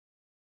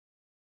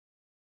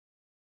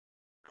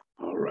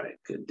All right,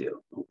 good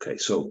deal. Okay,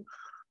 so,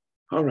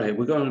 all right,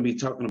 we're going to be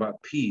talking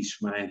about peace,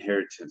 my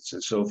inheritance.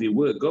 And so if you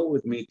would, go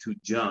with me to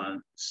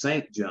John,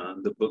 St.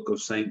 John, the book of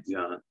St.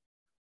 John,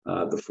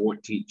 the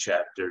 14th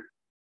chapter,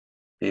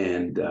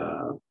 and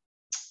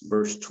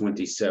verse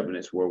 27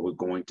 is where we're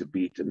going to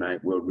be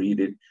tonight. We'll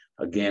read it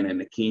again in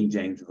the King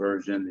James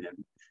Version,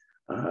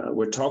 and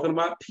we're talking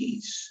about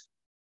peace.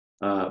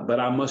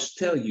 But I must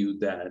tell you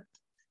that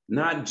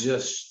not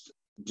just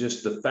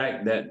the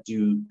fact that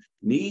you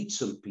need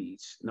some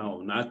peace.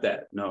 No, not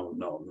that. No,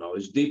 no, no.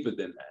 It's deeper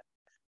than that.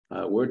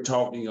 We're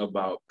talking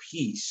about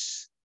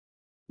peace,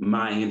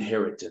 my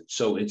inheritance.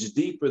 So it's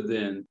deeper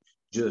than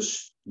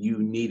just you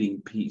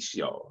needing peace,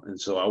 y'all. And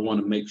so I want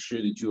to make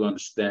sure that you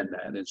understand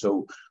that. And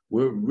so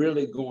we're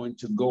really going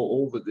to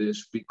go over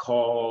this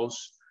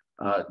because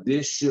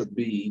this should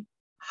be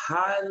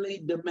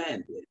highly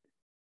demanded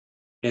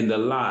in the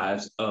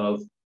lives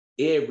of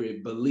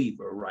every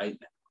believer right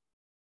now.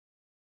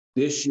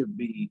 This should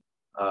be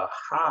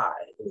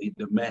highly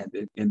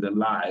demanded in the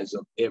lives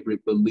of every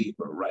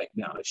believer right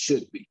now. It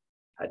should be.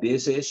 I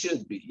did say it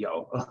should be,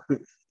 y'all.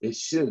 It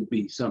should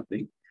be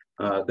something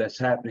that's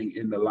happening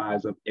in the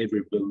lives of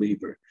every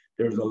believer.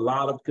 There's a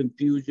lot of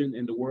confusion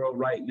in the world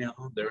right now.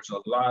 There's a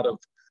lot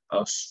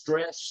of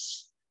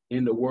stress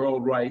in the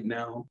world right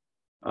now.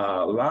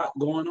 A lot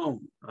going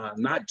on,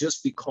 not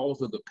just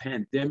because of the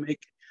pandemic,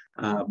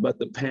 but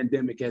the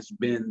pandemic has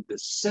been the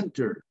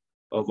center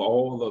of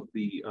all of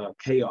the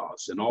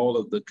chaos and all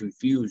of the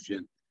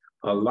confusion.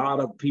 A lot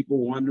of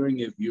people wondering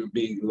if you're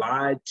being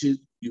lied to.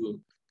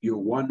 You're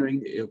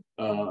wondering if,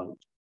 make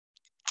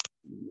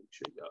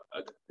sure y'all,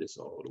 I got this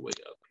all the way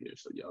up here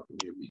so y'all can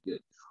hear me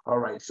good. All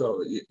right,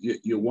 so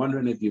you're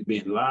wondering if you're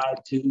being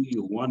lied to.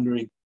 You're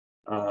wondering,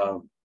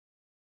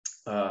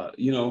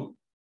 you know,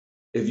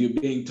 if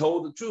you're being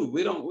told the truth.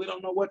 We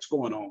don't know what's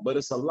going on, but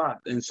it's a lot.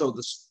 And so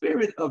the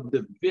spirit of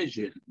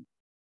division,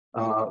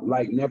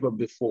 like never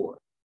before.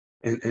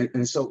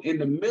 And so in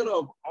the middle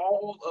of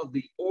all of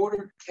the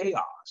ordered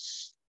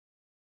chaos,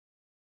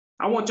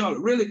 I want y'all to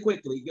really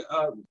quickly,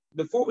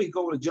 before we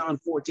go to John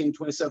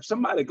 14:27,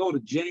 somebody go to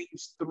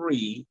James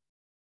 3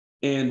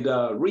 and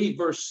read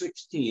verse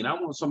 16. I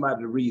want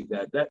somebody to read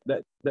that.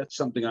 That's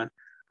something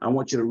I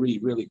want you to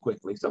read really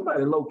quickly.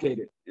 Somebody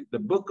located the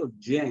book of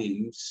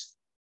James,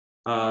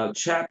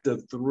 chapter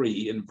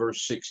 3 and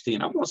verse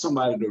 16. I want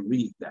somebody to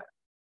read that.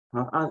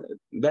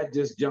 That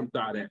just jumped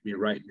out at me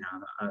right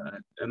now,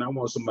 and I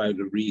want somebody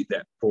to read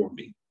that for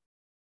me.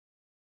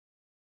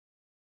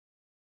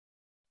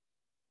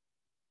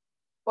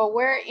 For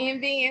where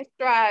envy and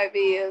strife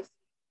is,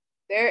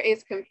 there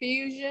is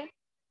confusion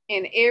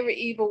and every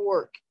evil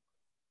work.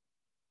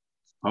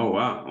 Oh,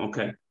 wow.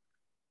 Okay.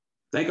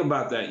 Think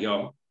about that,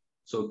 y'all.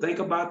 So think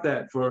about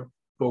that. For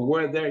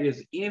where there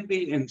is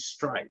envy and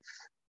strife,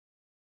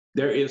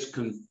 there is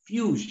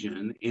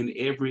confusion in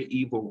every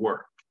evil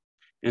work.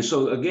 And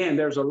so, again,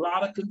 there's a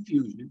lot of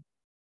confusion.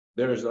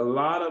 There's a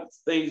lot of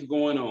things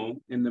going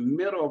on. In the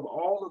middle of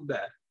all of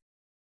that,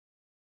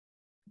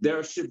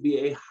 there should be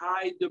a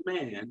high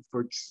demand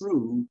for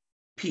true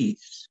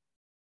peace.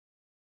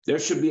 There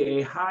should be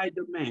a high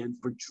demand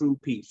for true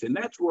peace. And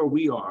that's where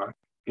we are.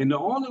 And the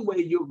only way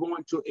you're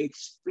going to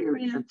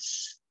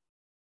experience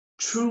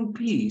true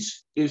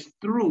peace is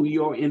through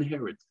your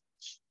inheritance.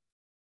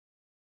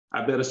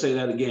 I better say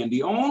that again.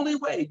 The only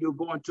way you're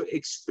going to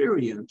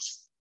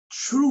experience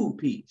true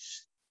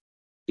peace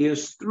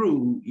is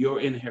through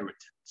your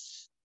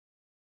inheritance.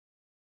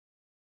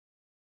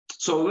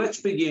 So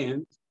let's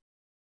begin.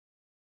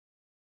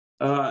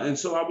 And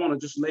so I want to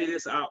just lay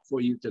this out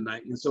for you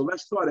tonight. And so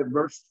let's start at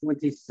verse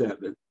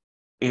 27.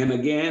 And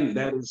again,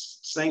 that is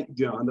St.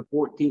 John, the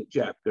 14th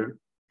chapter.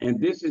 And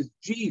this is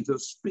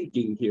Jesus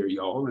speaking here,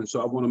 y'all. And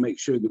so I want to make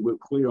sure that we're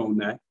clear on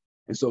that.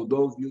 And so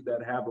those of you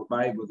that have a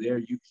Bible there,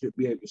 you should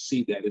be able to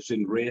see that it's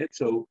in red.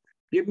 So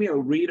give me a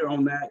reader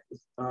on that,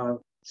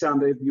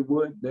 Shonda, if you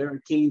would, there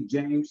in King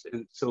James.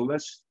 And so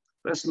let's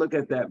look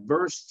at that.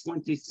 Verse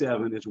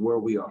 27 is where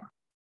we are.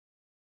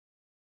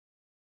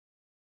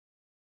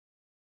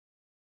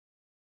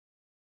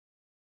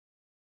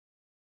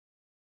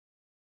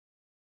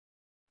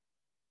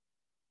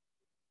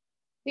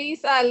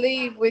 Peace I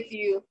leave with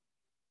you.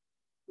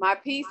 My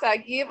peace I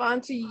give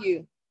unto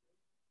you.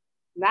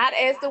 Not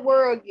as the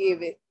world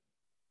giveth,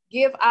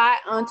 give I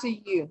unto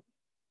you.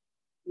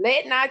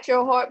 Let not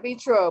your heart be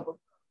troubled,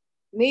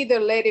 neither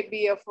let it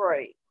be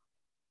afraid.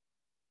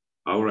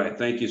 All right,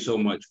 thank you so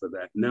much for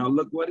that. Now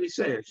look what he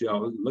says,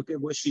 y'all. Look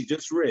at what she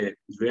just read.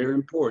 It's very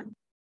important.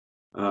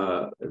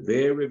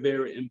 Very,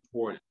 very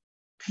important.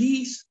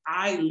 Peace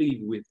I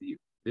leave with you.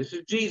 This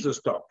is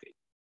Jesus talking.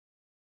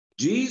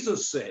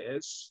 Jesus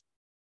says,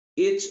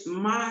 it's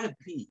my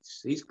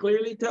peace. He's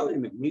clearly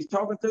telling them. He's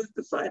talking to his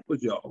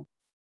disciples, y'all.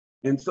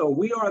 And so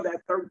we are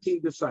that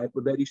 13th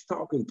disciple that he's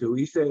talking to.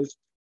 He says,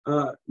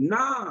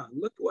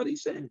 look what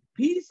he's saying.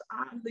 Peace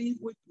I leave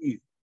with you.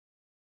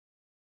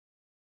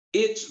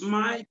 It's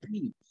my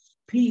peace.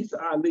 Peace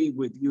I leave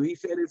with you. He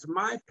said, it's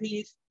my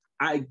peace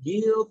I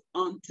give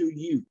unto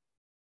you.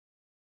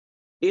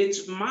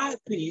 It's my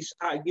peace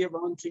I give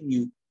unto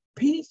you.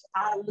 Peace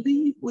I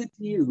leave with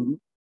you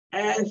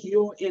as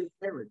your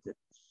inheritance.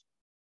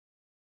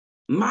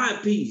 My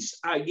peace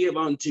I give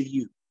unto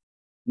you,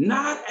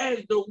 not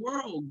as the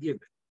world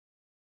giveth.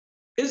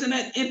 Isn't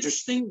that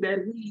interesting that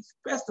he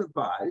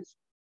specifies,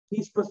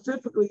 he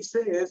specifically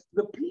says,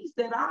 the peace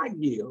that I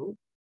give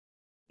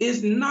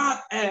is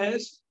not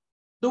as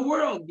the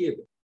world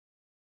giveth.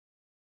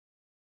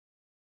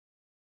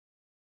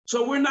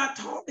 So we're not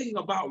talking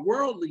about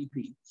worldly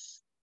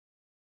peace.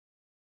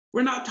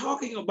 We're not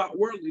talking about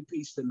worldly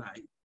peace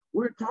tonight.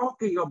 We're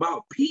talking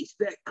about peace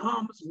that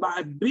comes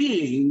by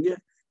being,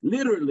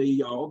 literally,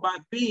 y'all, by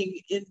being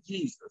in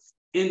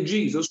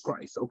Jesus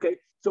Christ, okay?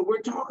 So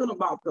we're talking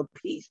about the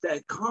peace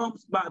that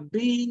comes by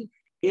being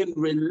in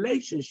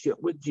relationship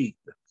with Jesus.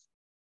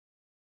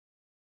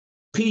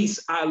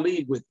 Peace I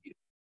leave with you.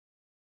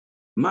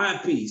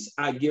 My peace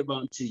I give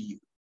unto you.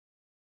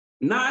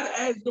 Not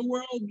as the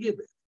world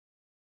giveth,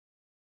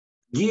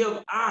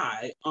 give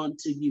I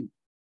unto you.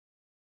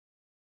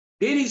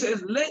 Then he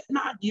says, let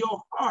not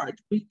your heart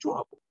be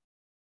troubled,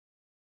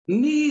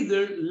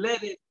 neither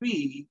let it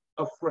be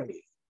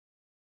afraid.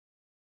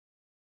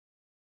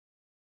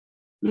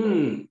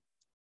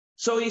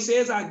 So he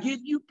says, I give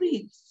you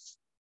peace,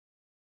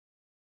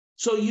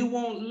 so you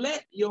won't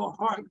let your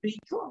heart be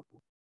troubled.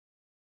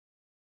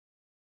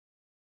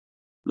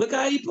 Look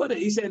how he put it.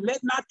 He said,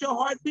 let not your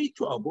heart be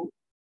troubled,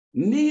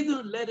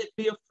 neither let it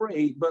be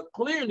afraid. But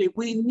clearly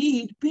we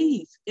need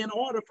peace in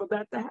order for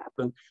that to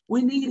happen.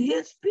 We need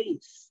his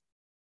peace.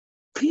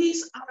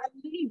 Peace I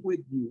leave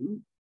with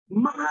you,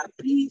 my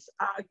peace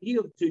I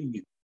give to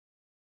you.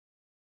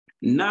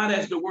 Not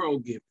as the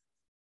world giveth,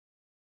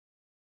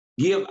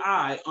 give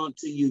I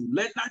unto you.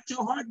 Let not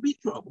your heart be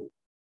troubled,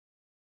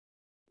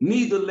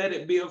 neither let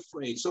it be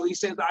afraid. So he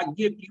says, I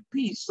give you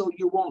peace so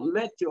you won't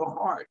let your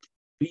heart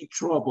be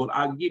troubled.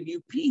 I give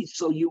you peace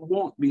so you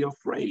won't be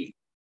afraid.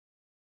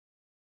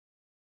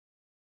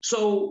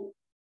 So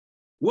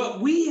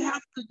what we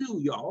have to do,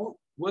 y'all,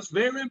 what's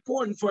very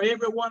important for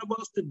every one of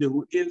us to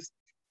do is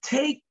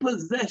take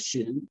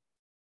possession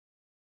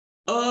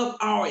of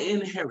our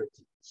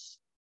inheritance.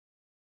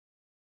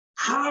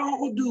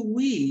 How do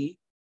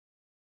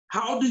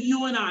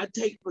you and I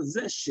take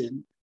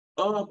possession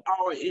of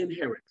our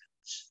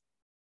inheritance?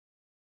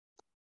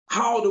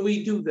 How do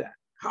we do that?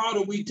 How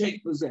do we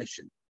take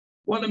possession?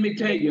 Well, let me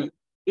tell you,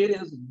 it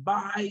is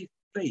by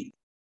faith.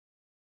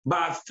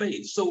 By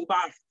faith. So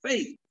by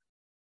faith,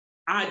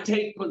 I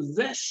take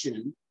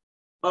possession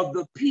of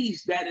the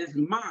peace that is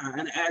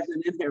mine as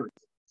an inheritance.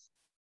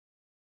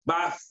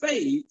 By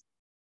faith,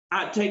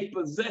 I take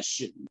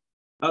possession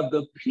of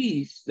the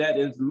peace that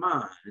is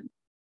mine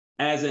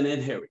as an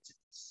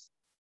inheritance.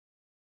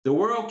 The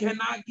world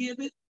cannot give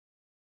it,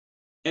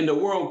 and the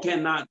world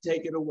cannot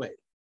take it away.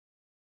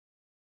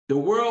 The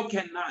world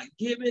cannot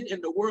give it,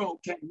 and the world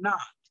cannot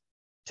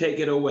take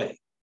it away.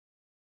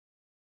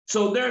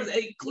 So there's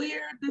a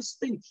clear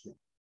distinction.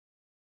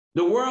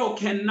 The world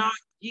cannot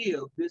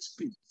give this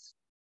peace.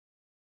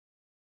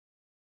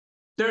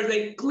 There's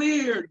a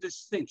clear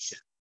distinction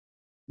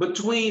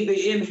between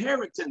the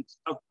inheritance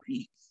of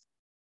peace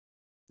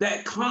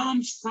that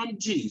comes from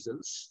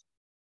Jesus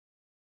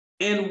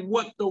and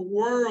what the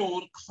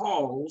world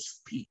calls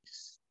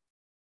peace.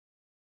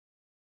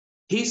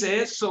 He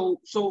says,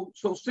 so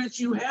since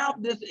you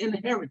have this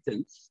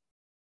inheritance,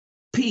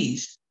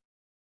 peace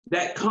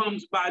that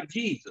comes by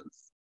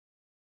Jesus,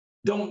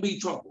 don't be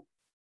troubled.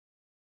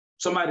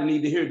 Somebody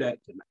need to hear that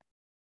tonight.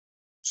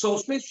 So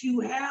since you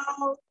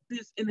have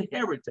this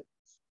inheritance,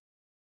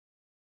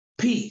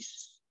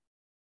 peace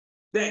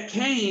that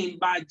came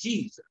by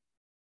Jesus,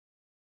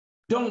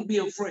 don't be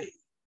afraid.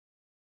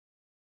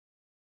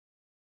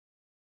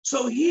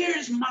 So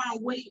here's my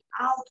way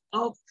out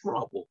of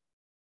trouble.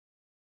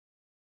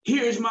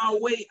 Here's my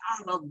way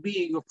out of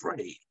being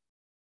afraid.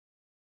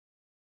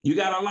 You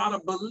got a lot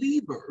of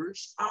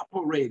believers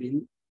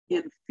operating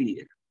in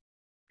fear.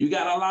 You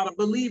got a lot of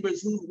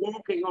believers who's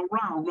walking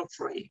around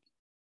afraid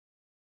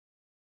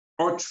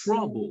or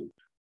troubled.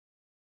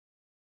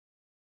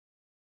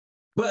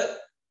 But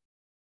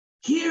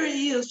here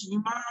is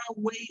my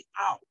way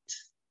out.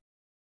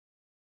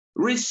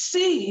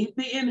 Receive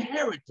the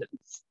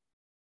inheritance.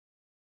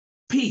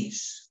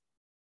 Peace.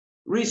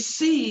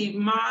 Receive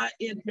my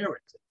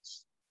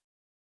inheritance.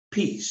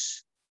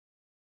 Peace.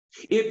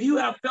 If you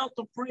have felt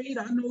afraid,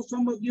 I know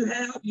some of you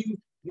have, you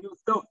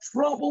felt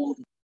troubled.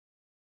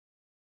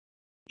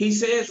 He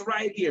says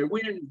right here,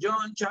 we're in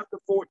John chapter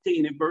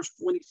 14 and verse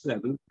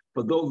 27,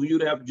 for those of you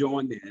that have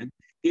joined in.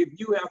 If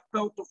you have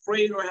felt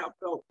afraid or have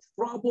felt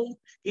troubled,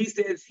 he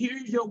says,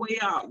 here's your way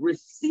out.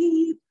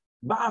 Receive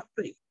by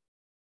faith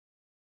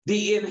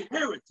the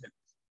inheritance,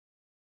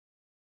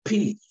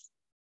 peace.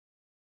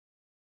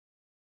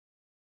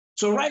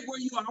 So right where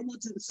you are, I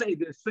want you to say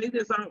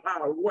this out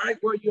loud. Right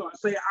where you are,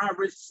 say, I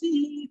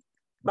receive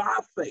by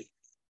faith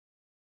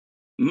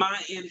my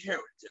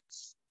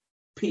inheritance,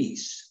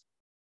 peace.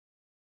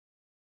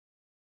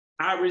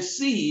 I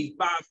receive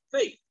by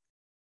faith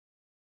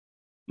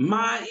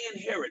my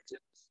inheritance,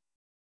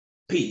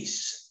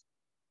 peace.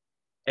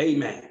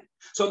 Amen.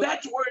 So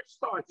that's where it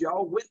starts,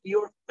 y'all, with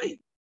your faith.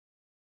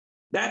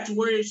 That's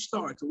where it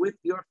starts, with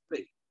your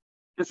faith.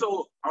 And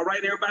so, all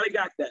right, everybody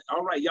got that.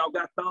 All right, y'all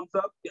got thumbs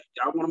up?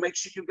 I want to make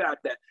sure you got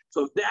that.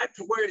 So that's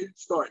where it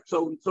starts.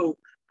 So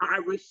I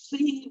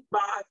receive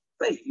by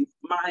faith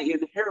my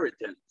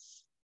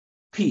inheritance,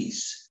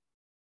 peace.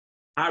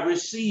 I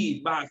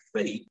receive by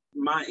faith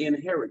my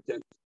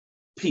inheritance,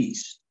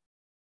 peace.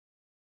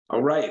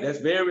 All right, that's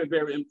very,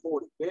 very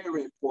important.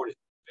 Very important.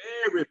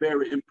 Very,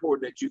 very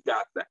important that you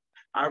got that.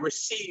 I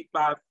receive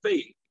by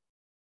faith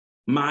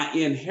my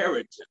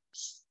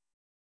inheritance,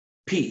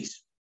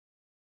 peace.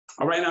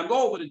 All right, now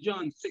go over to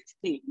John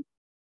 16.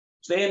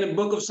 Stay in the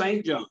book of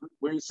St. John.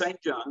 We're in St.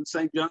 John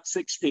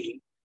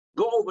 16.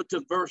 Go over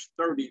to verse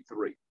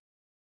 33.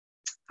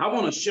 I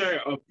want to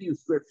share a few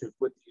scriptures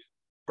with you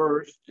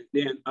first,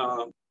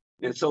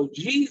 and so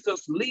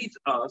Jesus leads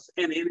us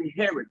an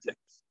inheritance.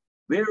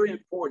 Very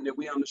important that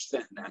we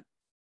understand that.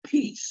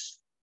 Peace.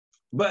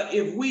 But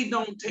if we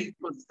don't take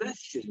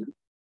possession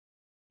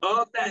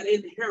of that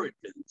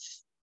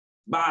inheritance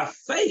by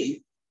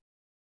faith,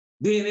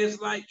 then it's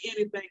like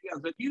anything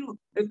else.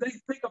 If they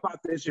think about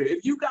this here,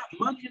 if you got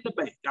money in the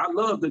bank, I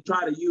love to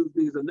try to use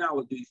these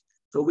analogies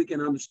so we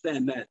can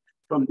understand that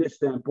from this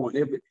standpoint.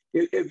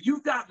 If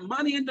you got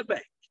money in the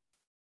bank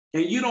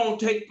and you don't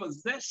take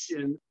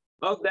possession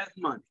of that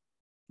money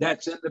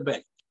that's in the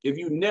bank, if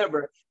you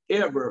never,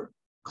 ever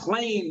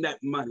claim that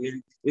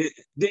money,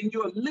 then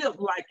you'll live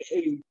like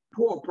a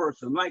poor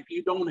person, like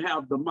you don't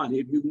have the money.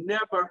 If you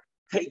never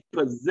take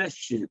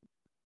possession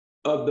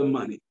of the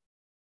money.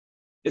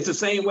 It's the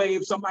same way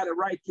if somebody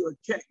writes you a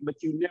check,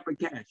 but you never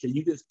cash it.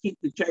 You just keep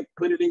the check,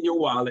 put it in your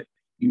wallet.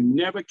 You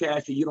never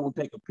cash it. You don't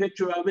take a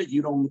picture of it.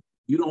 You don't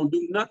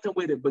do nothing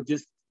with it, but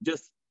just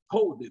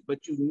hold it.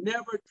 But you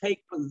never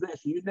take possession.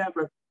 You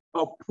never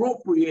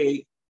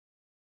appropriate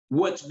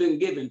what's been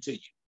given to you.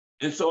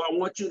 And so I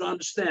want you to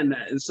understand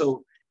that. And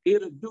so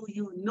it'll do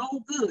you no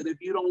good if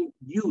you don't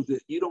use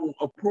it. You don't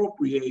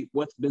appropriate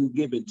what's been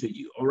given to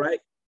you. All right.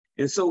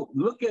 And so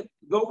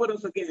go with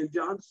us again,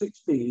 John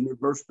 16 and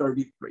verse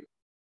 33.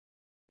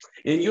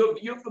 And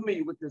you're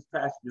familiar with this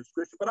passage of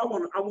scripture, but I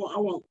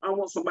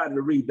want somebody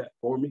to read that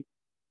for me.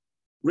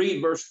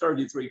 Read verse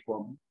 33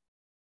 for me.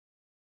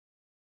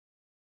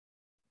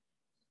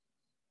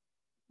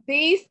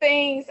 These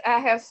things I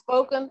have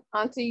spoken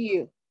unto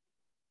you,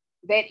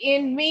 that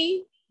in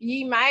me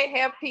ye might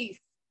have peace.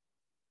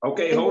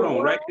 Okay, hold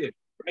on, right there.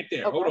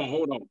 Okay.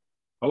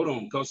 Hold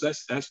on, because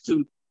that's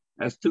too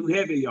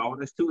heavy, y'all.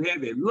 That's too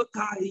heavy. Look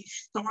how he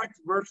starts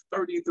verse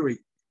 33.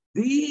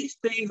 These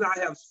things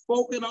I have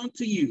spoken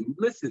unto you.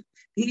 Listen,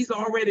 he's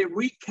already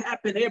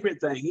recapping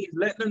everything. He's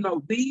letting them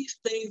know these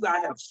things I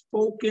have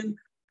spoken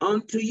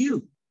unto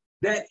you,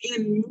 that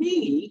in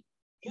me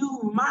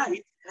you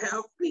might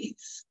have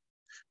peace.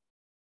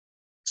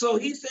 So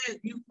he said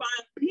you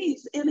find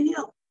peace in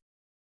him.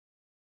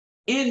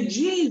 In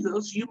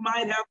Jesus, you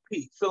might have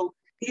peace. So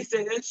he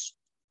says,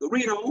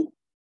 read on.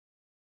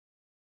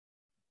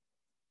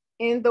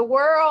 In the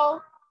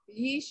world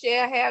ye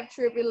shall have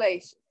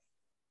tribulation,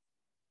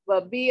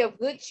 but be of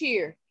good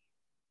cheer.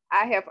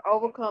 I have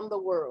overcome the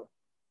world.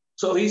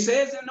 So he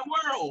says in the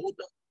world,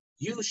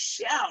 you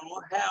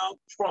shall have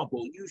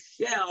trouble. You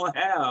shall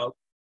have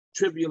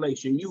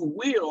tribulation. You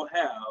will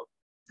have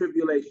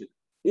tribulation.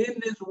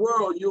 In this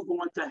world, you're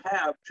going to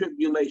have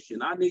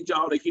tribulation. I need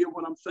y'all to hear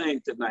what I'm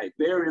saying tonight.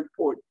 Very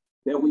important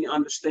that we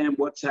understand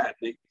what's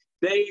happening.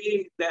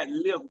 They that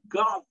live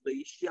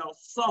godly shall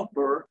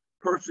suffer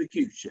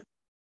persecution.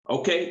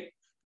 Okay?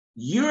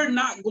 You're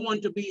not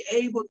going to be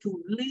able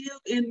to live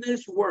in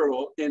this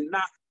world and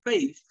not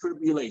face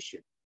tribulation.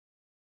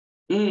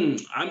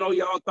 I know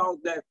y'all thought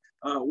that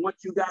once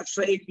you got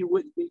saved, you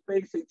wouldn't be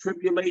facing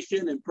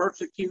tribulation and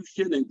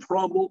persecution and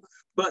trouble.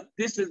 But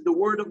this is the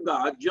word of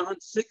God, John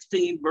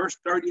 16, verse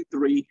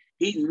 33.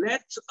 He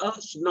lets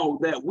us know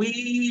that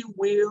we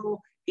will,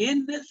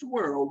 in this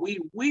world, we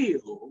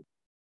will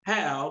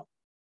have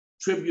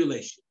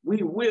tribulation.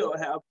 We will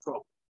have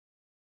trouble.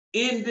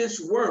 In this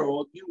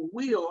world, you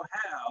will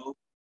have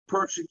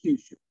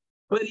persecution.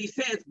 But he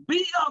says,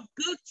 be of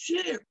good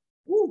cheer.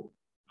 Woo.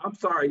 I'm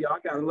sorry, y'all. I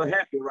got a little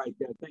happy right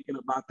there thinking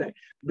about that.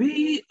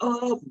 Be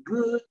of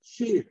good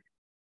cheer.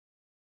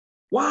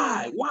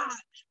 Why?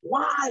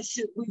 Why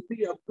should we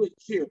be of good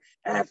cheer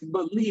as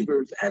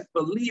believers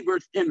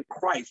in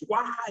Christ?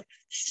 Why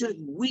should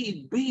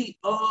we be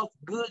of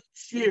good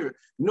cheer?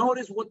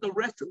 Notice what the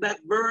rest of that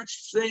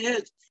verse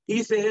says.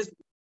 He says,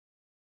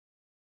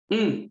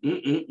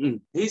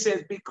 He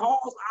says,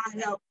 because I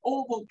have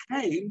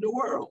overcame the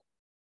world.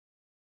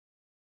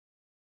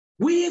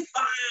 We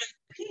find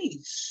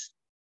peace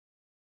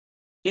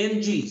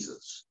in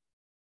Jesus.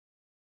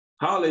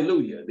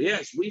 Hallelujah.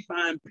 Yes, we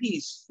find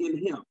peace in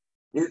him.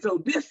 And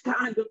so this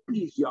kind of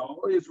peace,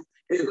 y'all, is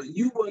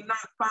you will not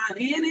find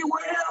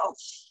anywhere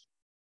else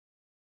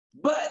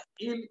but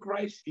in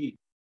Christ Jesus.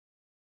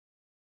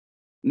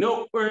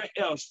 Nowhere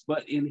else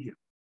but in him.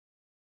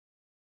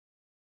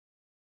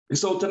 And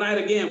so tonight,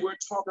 again, we're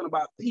talking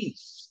about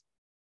peace.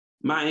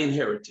 my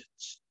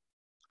inheritance.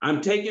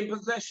 I'm taking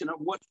possession of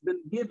what's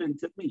been given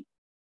to me.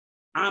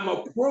 I'm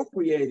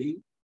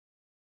appropriating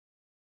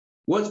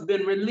what's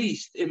been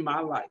released in my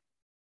life.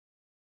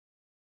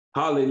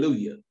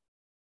 Hallelujah.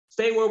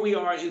 Stay where we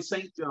are in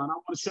St. John. I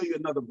want to show you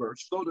another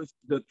verse. Go to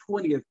the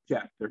 20th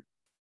chapter.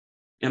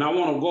 And I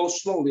want to go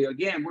slowly.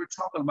 Again, we're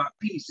talking about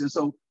peace. And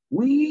so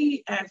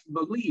we as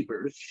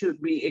believers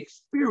should be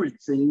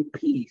experiencing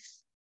peace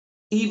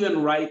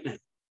even right now.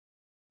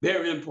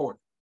 Very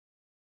important.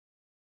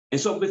 And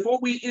so before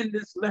we end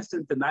this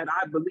lesson tonight,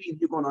 I believe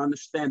you're going to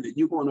understand it.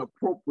 You're going to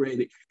appropriate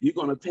it. You're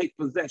going to take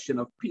possession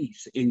of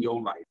peace in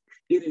your life.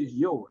 It is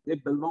yours.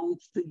 It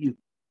belongs to you.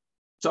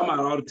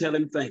 Somebody ought to tell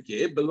him thank you.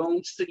 It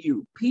belongs to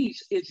you.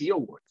 Peace is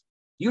yours.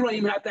 You don't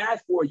even have to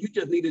ask for it. You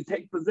just need to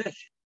take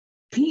possession.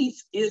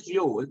 Peace is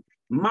yours.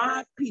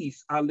 My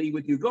peace I leave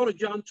with you. Go to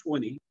John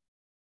 20.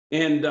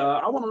 And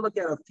I want to look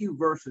at a few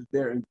verses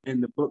there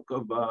in the book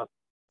of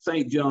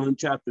St. John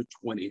chapter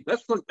 20.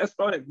 Let's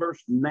start at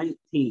verse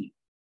 19.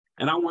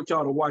 And I want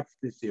y'all to watch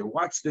this here.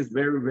 Watch this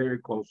very, very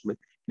closely.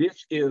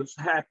 This is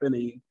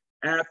happening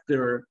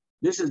after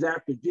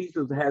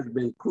Jesus has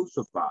been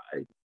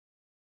crucified,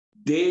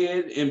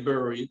 dead and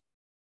buried.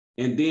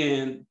 And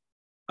then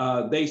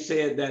they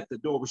said that the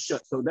door was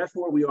shut. So that's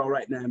where we are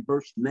right now in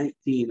verse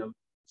 19 of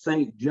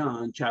St.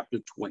 John chapter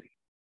 20.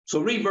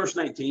 So read verse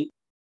 19.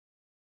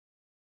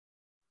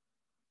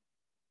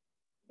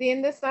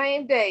 Then the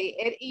same day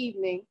at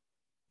evening,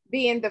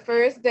 being the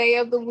first day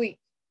of the week,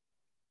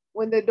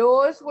 when the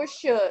doors were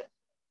shut,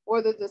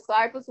 where the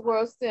disciples were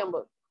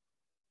assembled,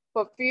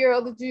 for fear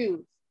of the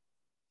Jews,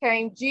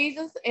 came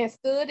Jesus and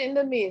stood in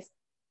the midst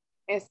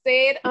and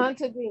said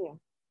unto them.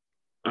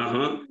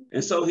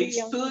 And so he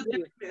stood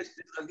in the midst.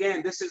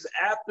 Again, this is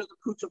after the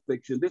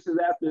crucifixion. This is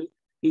after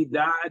he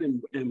died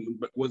and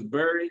was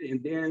buried.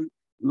 And then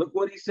look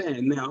what he's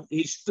saying. Now,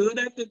 he stood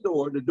at the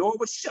door. The door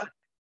was shut.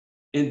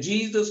 And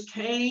Jesus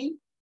came,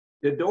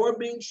 the door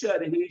being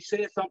shut, and he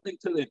said something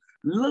to them.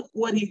 Look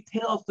what he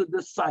tells the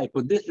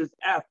disciple. This is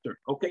after.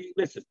 Okay,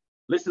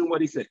 listen what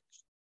he says.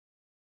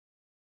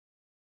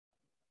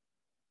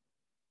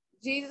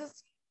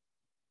 Jesus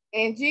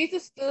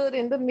stood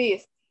in the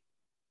midst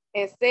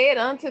and said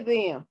unto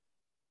them,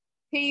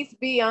 peace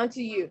be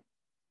unto you.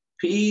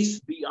 Peace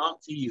be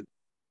unto you.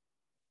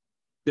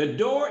 The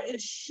door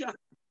is shut.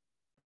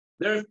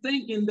 They're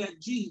thinking that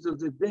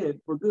Jesus is dead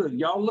for good.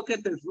 Y'all look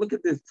at this. Look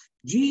at this.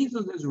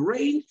 Jesus is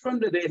raised from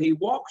the dead. He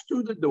walks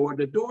through the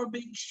door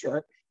being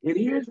shut. And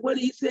here's what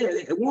he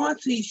said.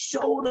 Once he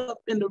showed up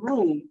in the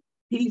room,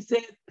 he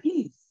said,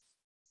 peace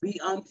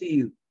be unto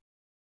you.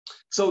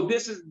 So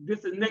this is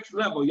next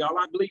level, y'all.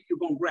 I believe you're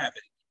going to grab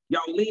it.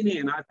 Y'all lean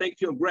in. I think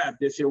you'll grab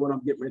this here, what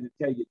I'm getting ready to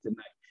tell you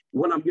tonight.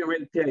 What I'm getting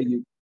ready to tell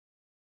you.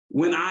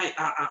 When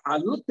I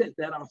looked at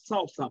that, I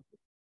saw something.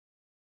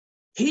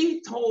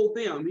 He told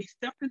them, he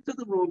stepped into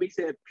the room, he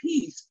said,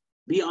 peace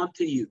be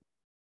unto you.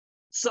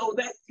 So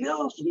that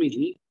tells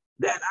me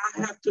that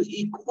I have to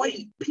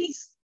equate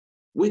peace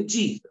with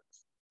Jesus.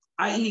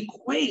 I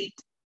equate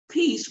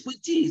peace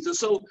with Jesus.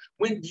 So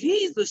when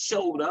Jesus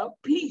showed up,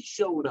 peace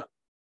showed up.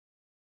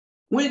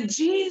 When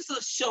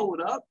Jesus showed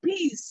up,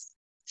 peace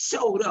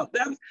showed up.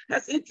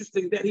 That's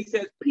interesting that he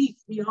says,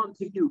 peace be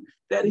unto you,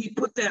 that he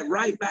put that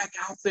right back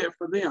out there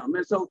for them.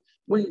 And so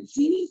when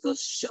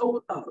Jesus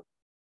showed up,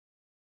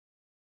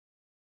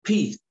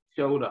 peace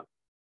showed up.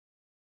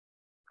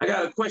 I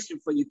got a question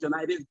for you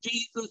tonight. Is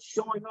Jesus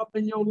showing up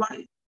in your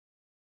life?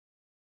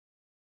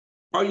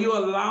 Are you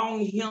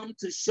allowing him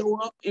to show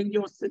up in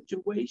your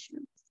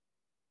situations?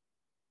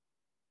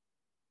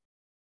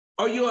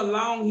 Are you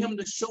allowing him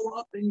to show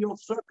up in your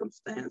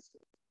circumstances?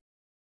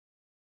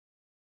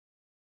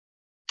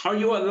 Are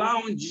you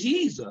allowing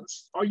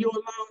Jesus? Are you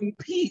allowing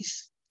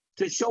peace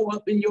to show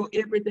up in your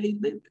everyday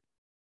living?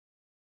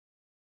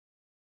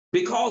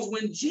 Because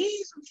when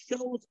Jesus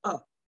shows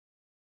up,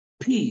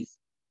 peace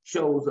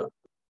shows up.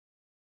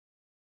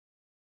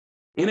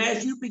 And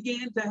as you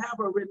begin to have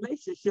a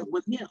relationship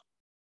with him,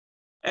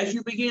 as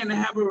you begin to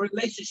have a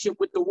relationship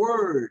with the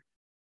word,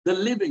 the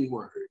living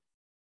word,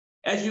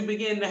 as you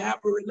begin to have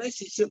a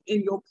relationship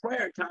in your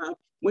prayer time,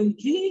 when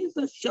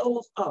Jesus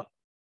shows up,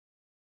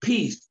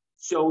 peace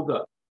shows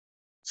up.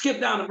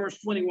 Skip down to verse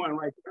 21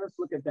 right there. Let's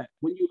look at that.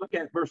 When you look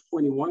at verse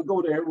 21,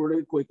 go there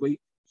really quickly.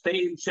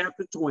 Stay in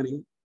chapter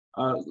 20.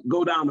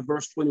 Go down to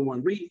verse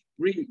 21. Read.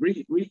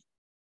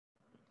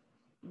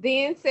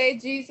 Then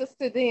said Jesus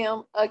to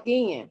them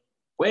again.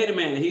 Wait a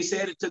minute. He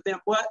said it to them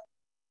what?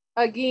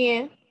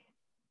 Again.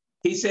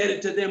 He said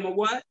it to them a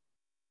what?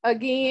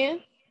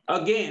 Again.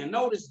 Again.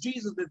 Notice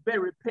Jesus is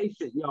very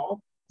patient,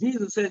 y'all.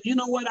 Jesus says, you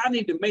know what? I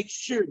need to make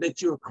sure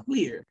that you're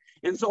clear.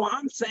 And so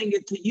I'm saying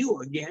it to you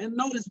again.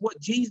 Notice what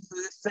Jesus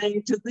is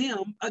saying to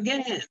them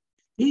again.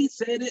 He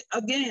said it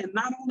again,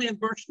 not only in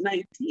verse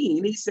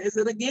 19, he says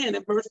it again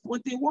in verse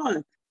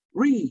 21.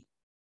 Read.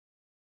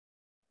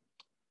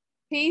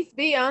 Peace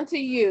be unto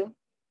you.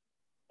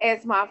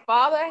 As my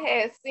Father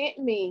has sent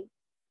me,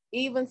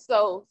 even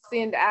so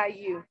send I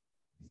you.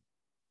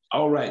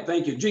 All right,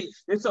 thank you,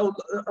 Jesus. And so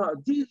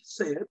Jesus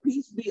said,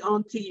 peace be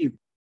unto you.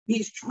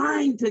 He's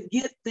trying to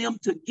get them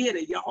to get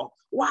it, y'all.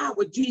 Why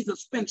would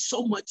Jesus spend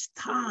so much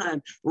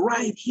time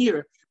right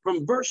here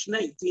from verse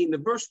 19 to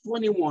verse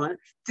 21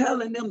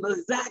 telling them the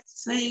exact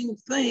same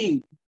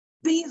thing?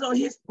 These are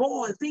his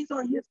boys. These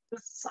are his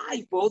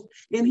disciples.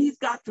 And he's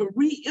got to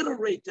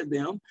reiterate to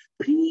them,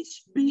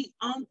 peace be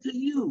unto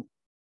you.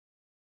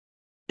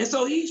 And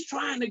so he's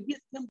trying to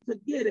get them to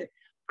get it.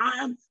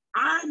 I'm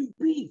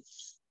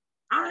peace.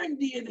 I'm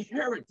the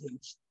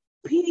inheritance.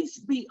 Peace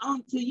be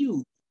unto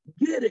you.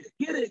 Get it,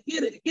 get it,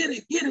 get it, get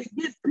it, get it,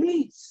 get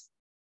peace.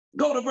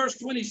 Go to verse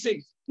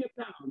 26. Skip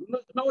down.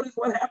 Look, notice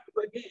what happens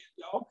again,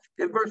 y'all.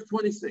 In verse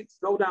 26.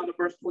 Go down to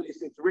verse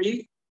 26.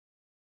 Read.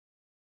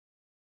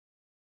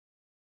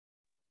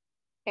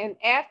 And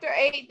after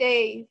 8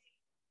 days,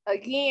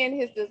 again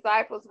his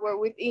disciples were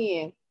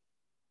within,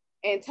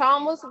 and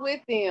Thomas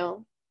with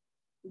them.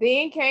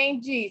 Then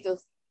came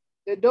Jesus,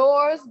 the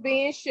doors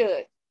being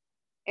shut,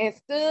 and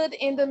stood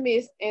in the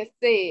midst and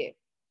said,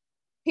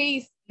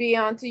 peace be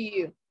unto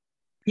you.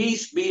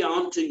 Peace be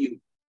unto you.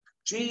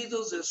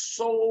 Jesus is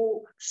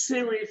so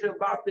serious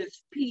about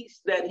this peace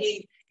that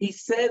he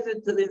says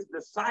it to his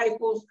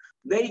disciples.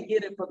 They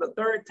get it for the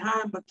third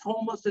time, but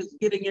Thomas is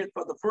getting it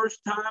for the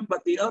first time.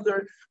 But the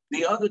other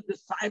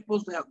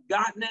disciples have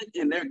gotten it,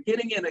 and they're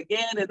getting it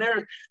again.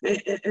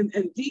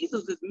 And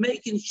Jesus is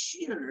making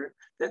sure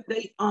that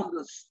they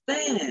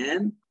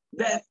understand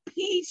that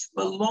peace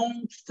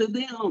belongs to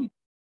them.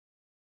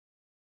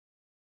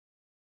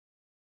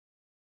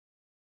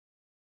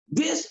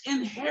 This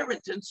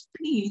inheritance,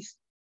 peace,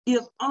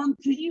 is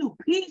unto you.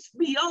 Peace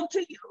be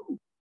unto you.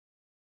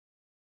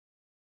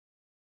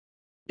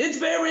 It's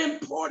very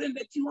important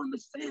that you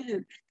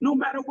understand, no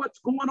matter what's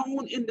going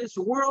on in this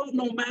world,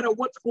 no matter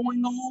what's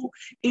going on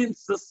in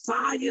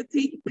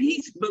society,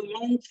 peace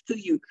belongs to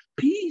you.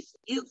 Peace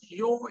is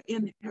your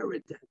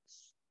inheritance.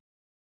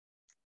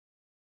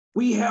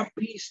 We have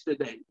peace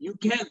today. You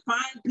can't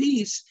find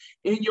peace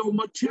in your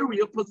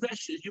material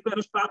possessions. You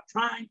better stop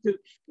trying to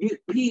get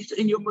peace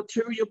in your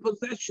material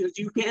possessions.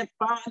 You can't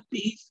find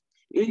peace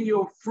in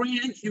your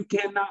friends. You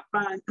cannot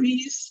find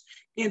peace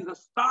in the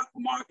stock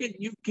market.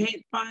 You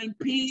can't find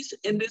peace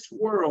in this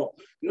world.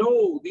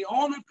 No, the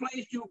only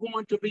place you're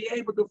going to be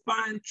able to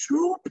find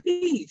true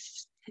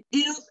peace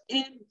is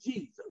in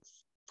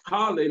Jesus.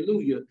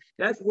 Hallelujah.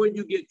 That's where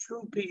you get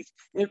true peace.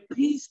 And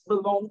peace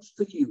belongs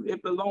to you.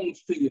 It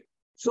belongs to you.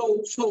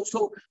 So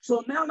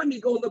now let me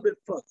go a little bit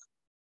further.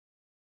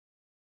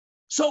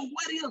 So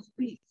what is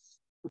peace?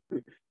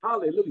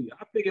 Hallelujah.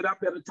 I figured I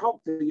better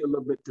talk to you a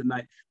little bit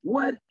tonight.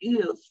 What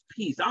is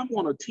peace? I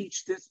want to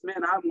teach this,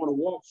 man. I want to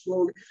walk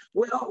slowly.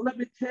 Well, let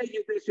me tell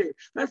you this here.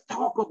 Let's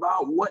talk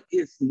about what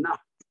is not.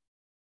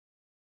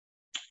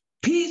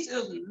 Peace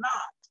is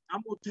not.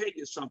 I'm going to tell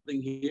you something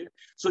here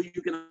so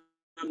you can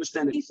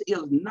understand it. Peace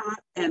is not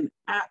an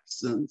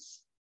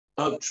absence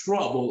of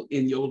trouble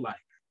in your life.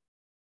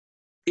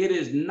 It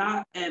is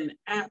not an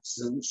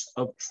absence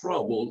of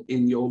trouble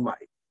in your life.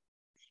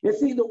 And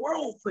see, the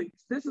world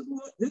thinks, this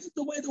is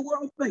the way the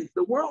world thinks.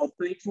 The world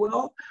thinks,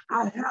 well,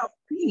 I have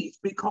peace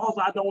because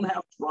I don't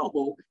have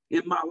trouble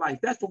in my life.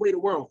 That's the way the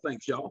world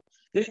thinks, y'all.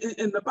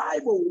 And the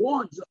Bible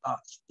warns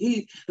us.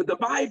 The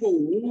Bible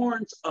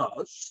warns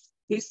us.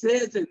 He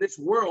says in this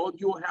world,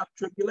 you'll have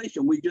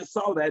tribulation. We just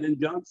saw that in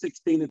John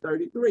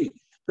 16:33.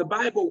 The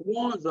Bible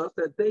warns us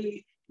that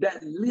they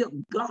that live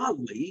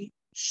godly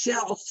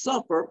shall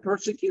suffer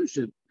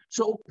persecution.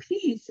 So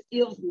peace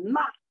is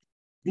not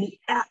the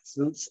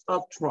absence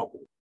of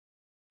trouble.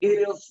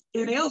 It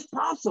is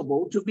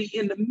possible to be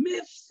in the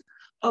midst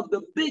of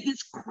the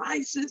biggest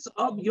crisis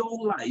of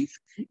your life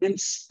and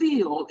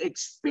still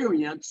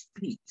experience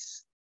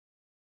peace.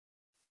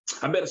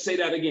 I better say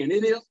that again.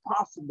 It is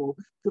possible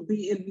to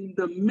be in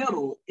the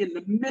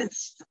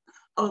midst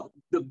of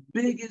the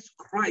biggest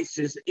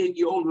crisis in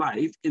your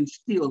life and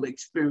still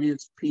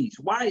experience peace.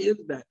 Why is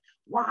that?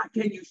 Why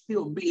can you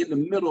still be in the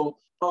middle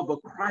of a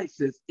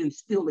crisis and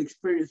still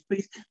experience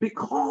peace?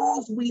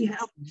 Because we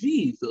have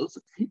Jesus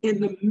in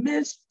the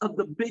midst of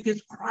the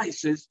biggest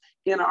crisis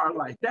in our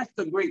life. That's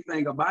the great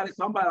thing about it.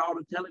 Somebody ought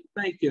to tell him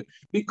thank you.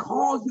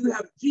 Because you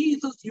have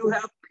Jesus, you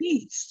have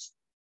peace.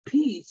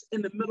 Peace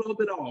in the middle of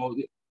it all.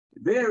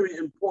 Very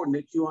important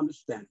that you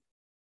understand.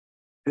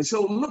 And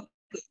so look,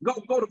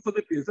 go to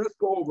Philippians. Let's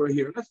go over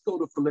here. Let's go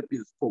to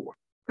Philippians 4.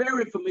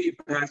 Very familiar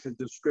passage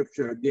of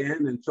scripture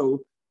again. And so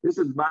this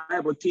is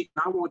Bible teaching.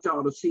 I want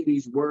y'all to see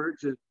these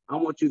words, and I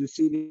want you to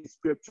see these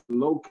scriptures,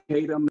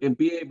 locate them, and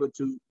be able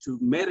to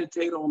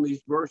meditate on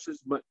these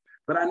verses. But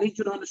I need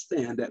you to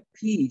understand that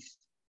peace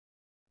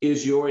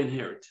is your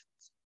inheritance.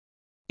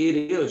 It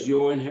is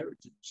your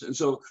inheritance. And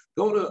so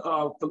go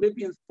to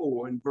Philippians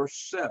 4 and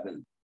verse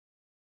 7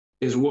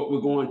 is what we're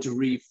going to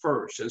read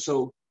first. And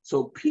so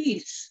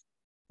peace,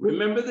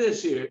 remember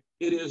this here,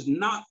 it is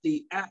not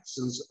the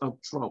absence of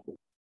trouble.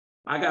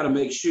 I got to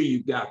make sure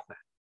you got that.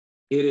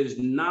 It is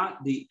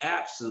not the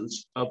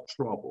absence of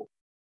trouble.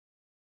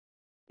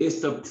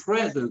 It's the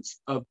presence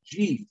of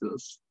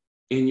Jesus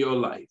in your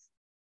life.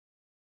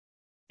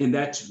 And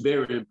that's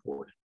very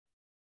important.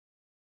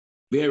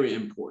 Very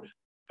important.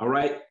 All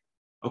right.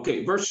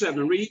 Okay, verse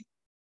 7, read.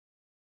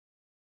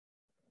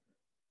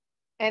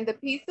 And the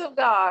peace of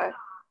God,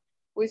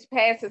 which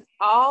passes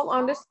all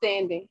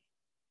understanding,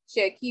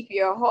 shall keep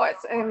your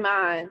hearts and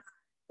minds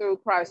through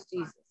Christ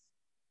Jesus.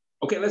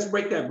 Okay, let's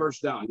break that verse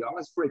down, y'all.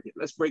 Let's break it.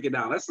 Let's break it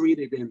down. Let's read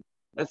it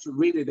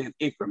in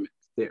increments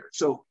there.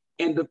 So,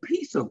 and the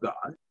peace of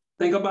God,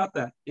 think about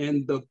that.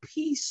 And the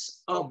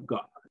peace of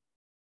God,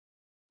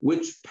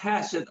 which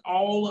passeth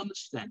all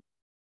understanding.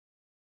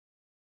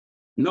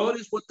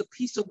 Notice what the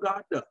peace of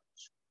God does.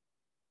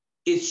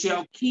 It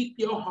shall keep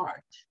your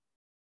heart,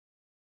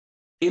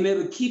 and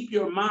it'll keep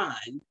your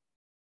mind.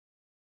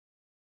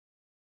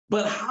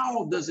 But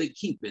how does it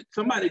keep it?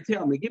 Somebody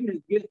tell me,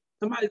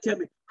 somebody tell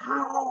me,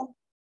 how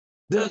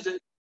does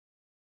it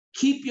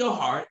keep your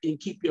heart and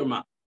keep your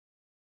mind?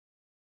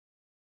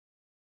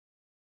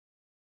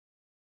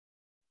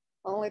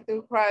 Only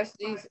through Christ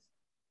Jesus.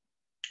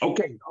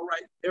 Okay, all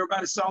right.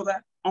 Everybody saw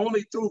that?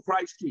 Only through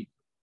Christ Jesus.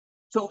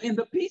 So in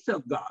the peace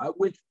of God,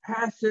 which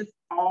passeth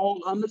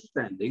all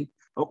understanding,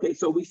 okay,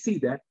 so we see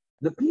that,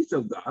 the peace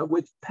of God,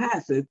 which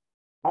passeth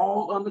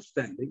all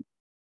understanding.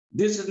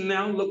 This is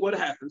now, look what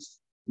happens.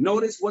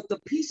 Notice what the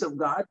peace of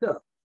God does.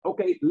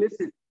 Okay,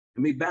 listen,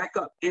 let me back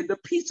up. And the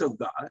peace of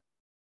God,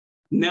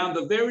 now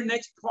the very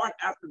next part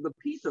after the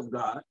peace of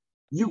God,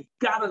 you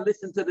gotta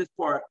listen to this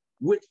part,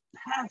 which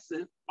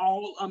passeth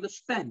all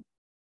understanding.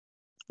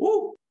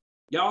 Woo,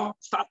 y'all,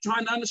 stop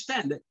trying to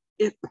understand it.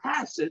 It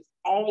passes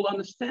all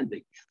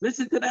understanding.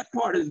 Listen to that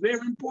part. It's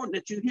very important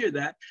that you hear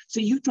that.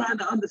 See, you trying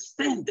to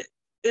understand it.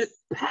 It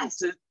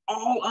passes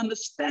all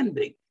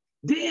understanding.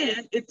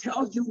 Then it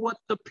tells you what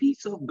the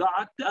peace of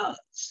God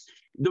does.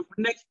 The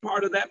next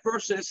part of that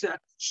verse says,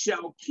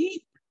 shall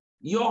keep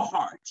your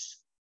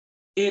hearts,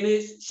 and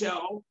it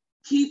shall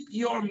keep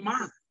your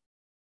mind.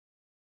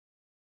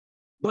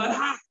 But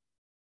how?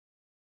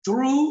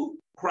 Through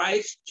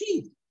Christ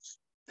Jesus.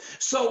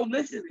 So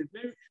listen,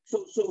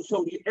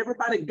 so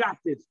everybody got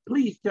this.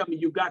 Please tell me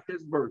you got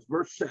this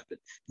verse 7.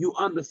 You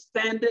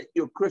understand it.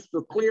 You're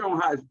crystal clear on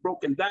how it's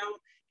broken down.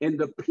 And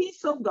the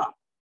peace of God,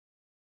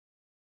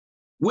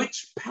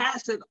 which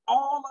passeth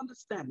all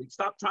understanding.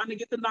 Stop trying to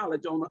get the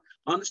knowledge on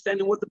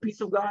understanding what the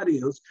peace of God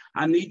is.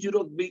 I need you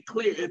to be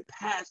clear. It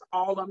passes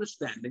all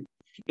understanding.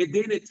 And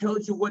then it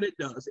tells you what it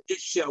does. It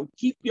shall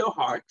keep your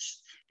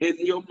hearts and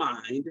your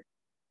mind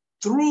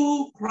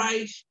through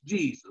Christ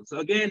Jesus.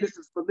 Again, this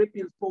is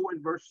Philippians 4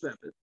 and verse 7.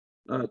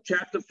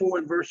 Chapter 4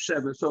 and verse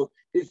 7. So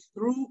it's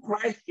through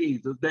Christ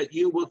Jesus that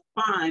you will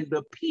find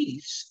the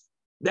peace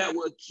that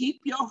will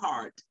keep your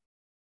heart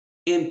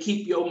and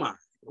keep your mind.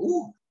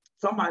 Ooh,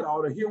 somebody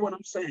ought to hear what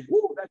I'm saying.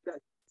 Ooh,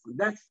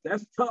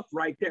 that's tough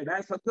right there.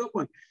 That's a good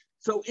one.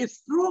 So it's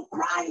through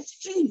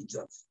Christ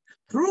Jesus,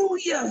 through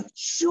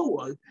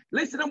Yeshua.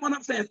 Listen to what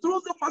I'm saying.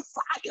 Through the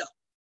Messiah,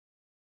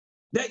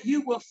 that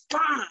you will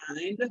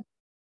find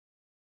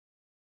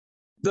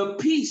the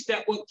peace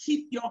that will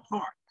keep your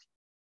heart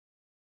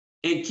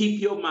and keep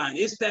your mind.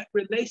 It's that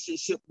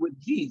relationship with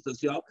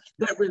Jesus, y'all.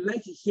 That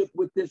relationship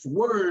with this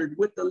word,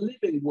 with the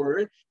living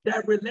word,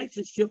 that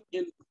relationship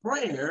in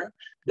prayer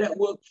that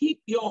will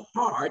keep your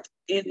heart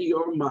in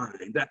your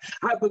mind.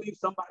 I believe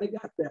somebody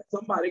got that.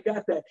 Somebody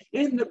got that.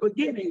 In the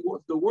beginning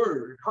was the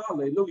word.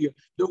 Hallelujah.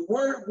 The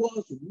word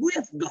was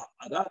with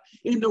God.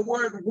 And the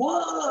word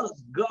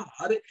was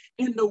God.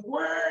 And the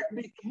word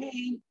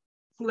became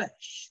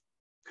flesh.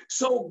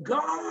 So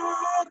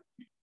God,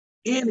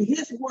 in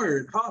his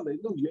word,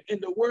 hallelujah, and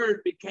the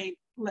word became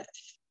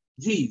flesh,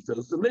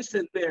 Jesus.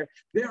 Listen, they're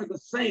the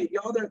same.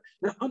 Y'all,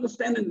 they're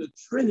understanding the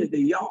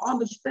Trinity. Y'all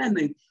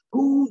understanding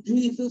who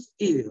Jesus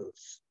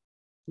is.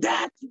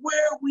 That's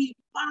where we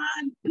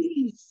find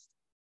peace.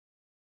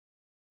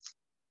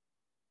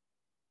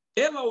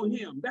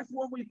 Elohim, that's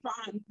where we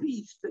find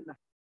peace tonight.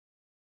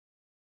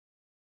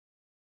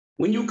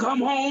 When you come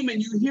home and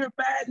you hear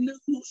bad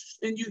news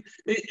and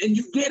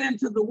you get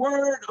into the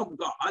word of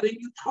God and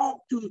you talk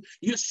to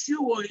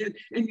Yeshua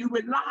and you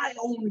rely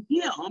on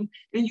him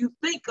and you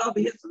think of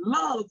his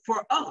love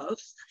for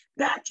us,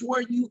 that's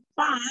where you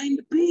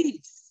find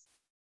peace.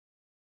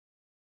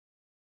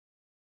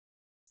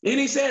 And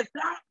he says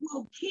that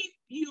will keep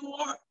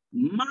your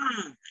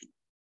mind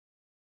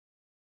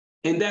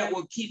and that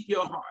will keep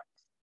your heart.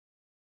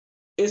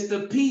 It's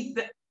the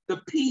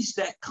peace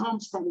that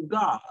comes from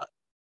God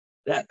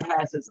that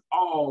passes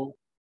all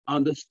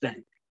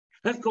understanding.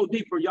 Let's go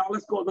deeper, y'all.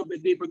 Let's go a little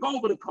bit deeper. Go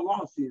over to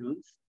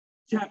Colossians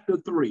chapter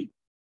 3.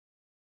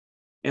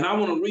 And I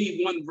want to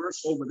read one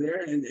verse over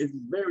there, and it's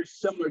very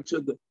similar to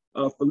the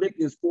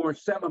Philippians 4 and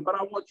 7, but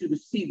I want you to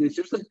see this.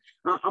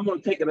 I'm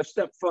going to take it a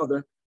step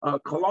further.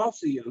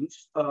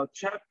 Colossians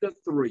chapter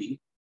 3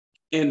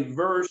 and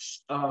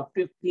verse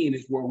 15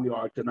 is where we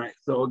are tonight.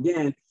 So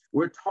again,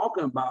 we're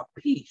talking about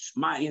peace,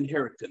 my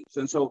inheritance.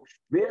 And so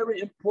very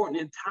important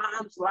in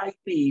times like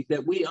these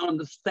that we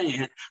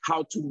understand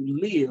how to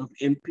live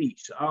in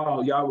peace.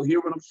 Oh, y'all will hear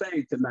what I'm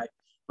saying tonight.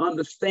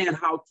 Understand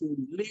how to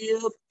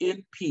live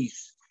in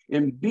peace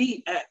and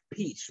be at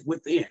peace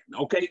within.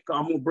 Okay,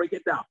 I'm going to break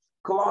it down.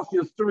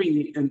 Colossians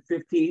 3 and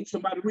 15.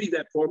 Somebody read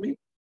that for me.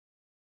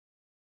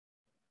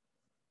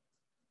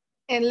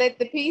 And let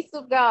the peace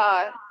of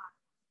God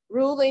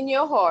rule in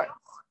your hearts,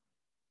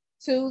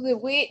 to the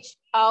which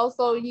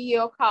also ye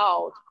are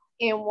called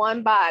in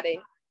one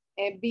body,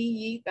 and be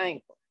ye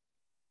thankful.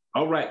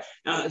 All right.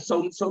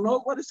 So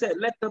note what it said.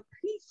 Let the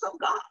peace of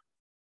God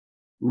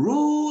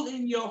rule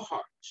in your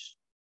hearts.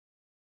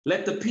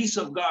 Let the peace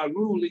of God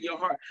rule in your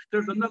heart.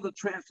 There's another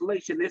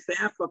translation. It's the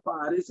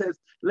Amplified. It says,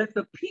 let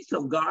the peace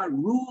of God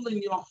rule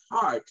in your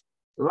heart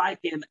like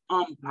an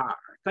umpire.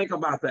 Think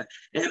about that.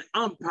 An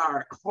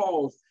umpire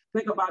calls,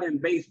 think about in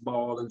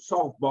baseball and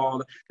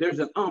softball, there's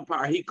an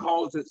umpire. He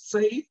calls it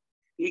safe.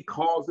 He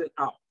calls it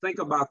out. Think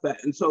about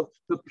that. And so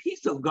the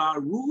peace of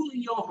God rule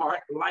in your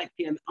heart like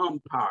an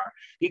umpire.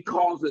 He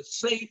calls it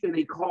safe and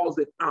he calls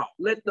it out.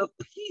 Let the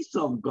peace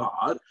of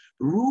God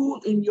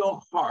rule in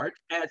your heart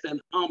as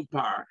an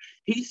umpire.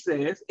 He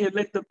says, and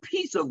let the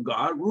peace of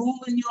God rule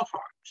in your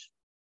heart,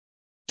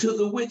 to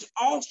the which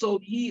also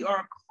ye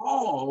are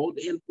called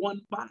in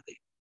one body,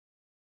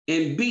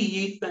 and be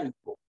ye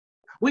thankful.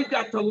 We've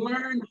got to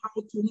learn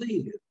how to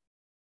live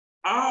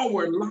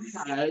our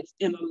lives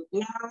and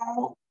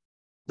allow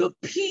the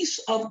peace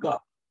of God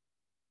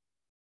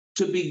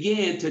to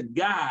begin to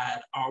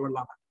guide our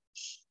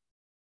lives.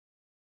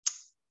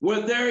 Where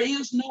there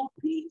is no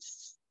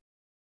peace,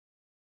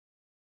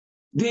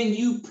 then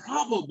you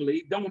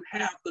probably don't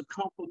have the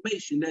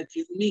confirmation that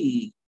you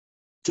need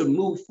to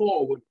move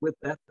forward with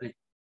that thing.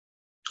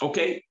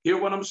 Okay,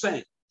 hear what I'm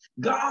saying?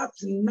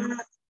 God's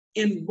not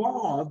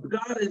involved.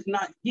 God is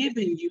not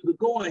giving you the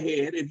go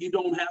ahead if you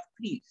don't have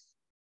peace.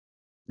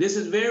 This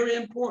is very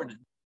important.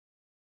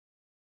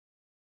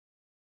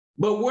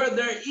 But where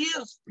there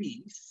is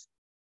peace,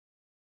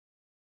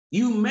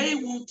 you may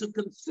want to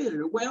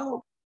consider,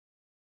 well,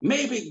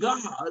 maybe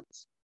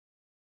God's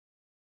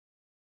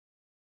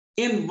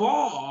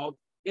involved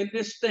in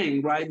this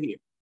thing right here.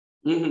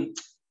 Mm-hmm.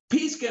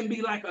 Peace can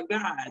be like a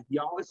guide,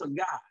 y'all. It's a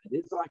guide.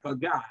 It's like a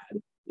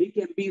guide. It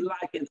can be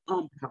like an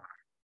umpire.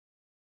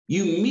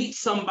 You meet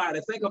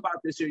somebody, think about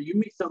this here. You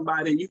meet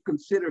somebody and you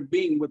consider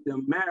being with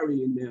them,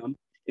 marrying them,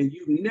 and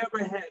you've never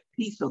had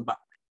peace about it.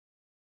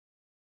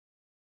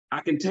 I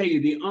can tell you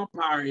the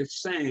umpire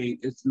is saying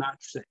it's not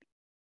safe.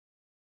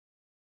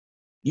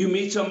 You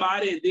meet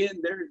somebody and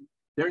then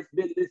there's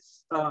been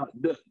this,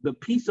 the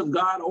peace of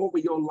God over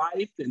your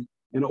life and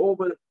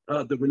over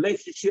the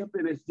relationship,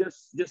 and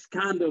it's just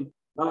kind of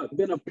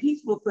been a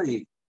peaceful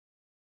thing.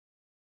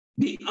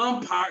 The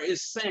umpire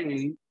is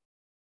saying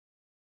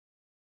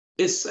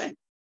it's safe.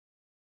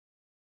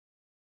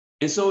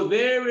 And so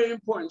very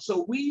important.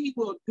 So we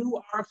will do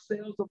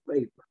ourselves a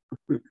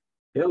favor.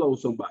 Hello,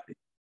 somebody.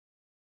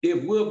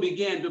 If we'll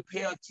begin to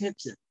pay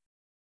attention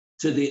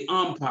to the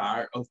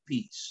umpire of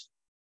peace.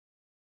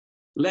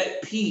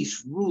 Let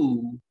peace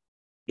rule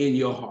in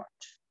your heart.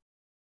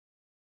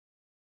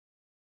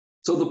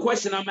 So the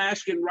question I'm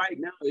asking right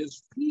now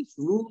is peace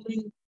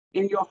ruling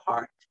in your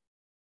heart?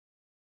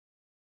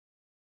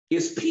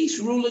 Is peace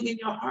ruling in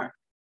your heart?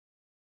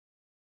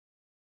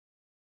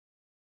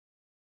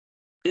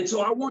 And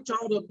so I want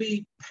y'all to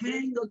be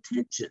paying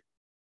attention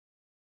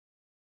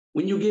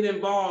when you get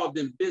involved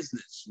in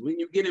business, when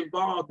you get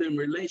involved in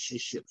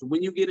relationships,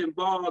 when you get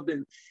involved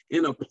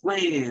in a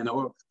plan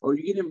or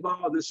you get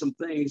involved in some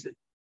things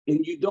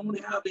and you don't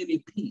have any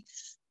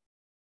peace.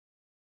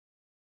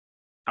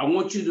 I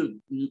want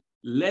you to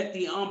let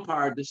the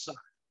umpire decide.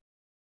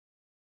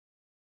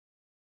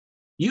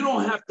 You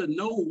don't have to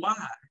know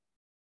why.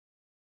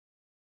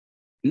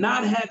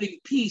 Not having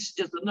peace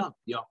is enough,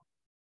 y'all.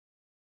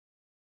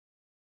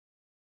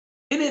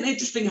 Isn't it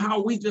interesting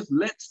how we just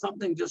let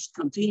something just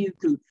continue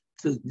to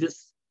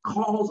just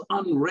cause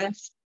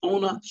unrest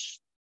on us?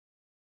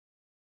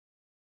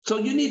 So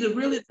you need to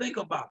really think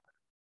about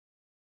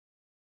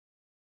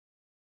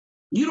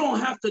it. You don't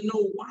have to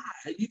know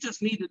why. You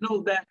just need to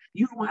know that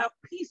you don't have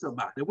peace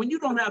about it. When you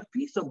don't have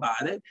peace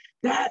about it,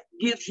 that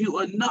gives you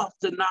enough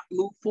to not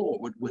move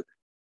forward with it.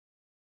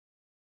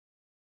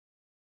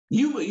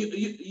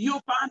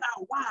 You'll find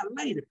out why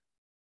later.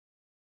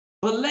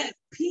 But let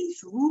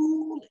peace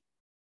rule.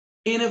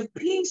 And if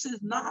peace is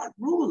not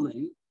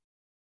ruling,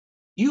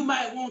 you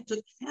might want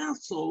to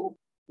cancel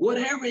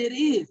whatever it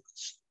is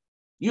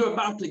you're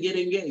about to get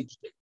engaged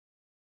in.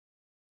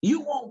 You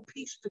want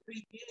peace to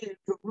begin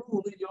to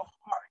rule in your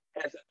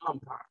heart as an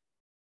umpire.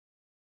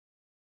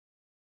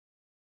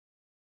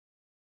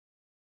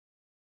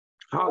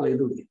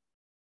 Hallelujah.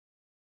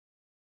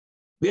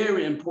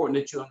 Very important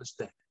that you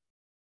understand.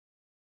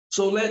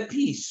 So let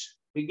peace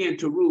begin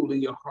to rule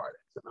in your heart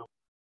as an umpire.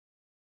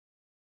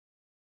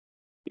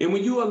 And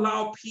when you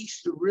allow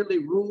peace to really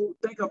rule,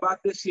 think about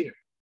this here.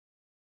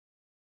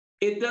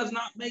 It does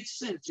not make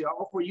sense,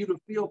 y'all, for you to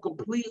feel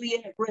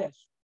completely at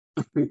rest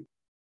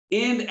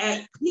and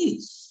at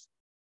peace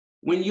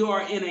when you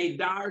are in a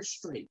dire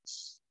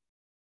straits.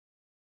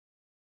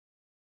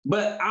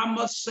 But I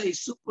must say,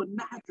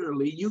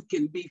 supernaturally, you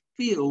can be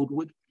filled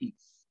with peace.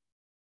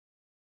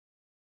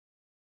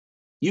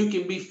 You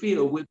can be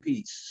filled with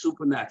peace,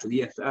 supernaturally.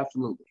 Yes,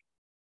 absolutely.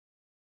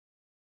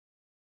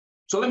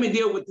 So let me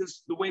deal with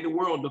this, the way the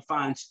world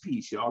defines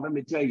peace, y'all. Let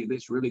me tell you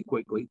this really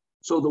quickly.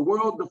 So the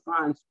world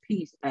defines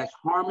peace as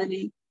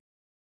harmony.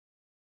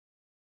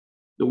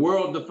 The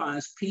world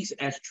defines peace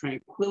as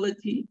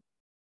tranquility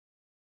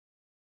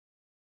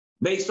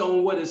based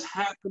on what is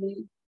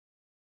happening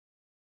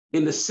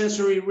in the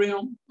sensory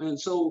realm. And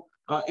so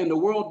and the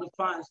world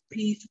defines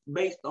peace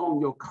based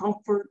on your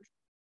comfort.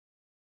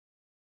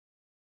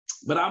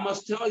 But I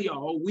must tell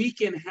y'all, we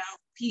can have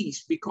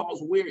peace because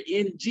we're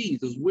in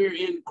Jesus, we're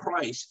in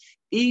Christ,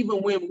 even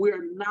when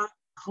we're not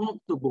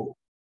comfortable.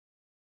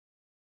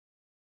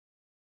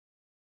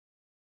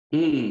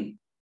 We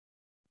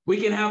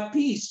can have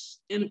peace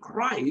in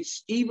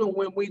Christ, even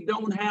when we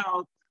don't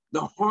have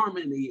the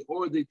harmony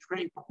or the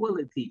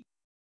tranquility.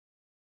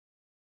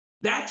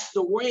 That's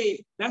the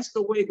way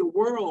the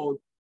world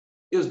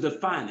is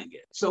defining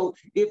it. So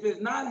if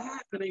it's not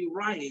happening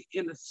right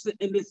in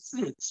this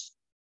sense,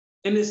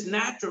 in this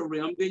natural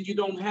realm, then you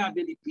don't have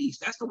any peace.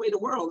 That's the way the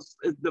world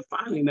is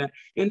defining that.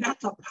 And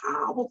that's a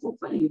powerful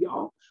thing,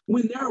 y'all.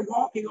 When they're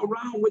walking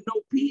around with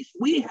no peace,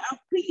 we have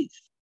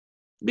peace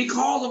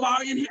because of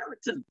our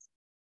inheritance.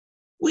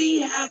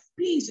 We have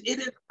peace. It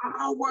is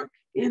our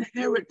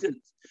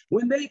inheritance.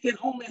 When they can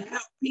only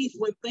have peace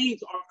when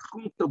things are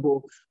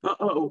comfortable.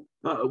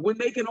 When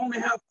they can only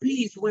have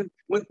peace when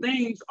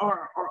things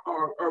are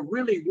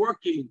really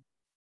working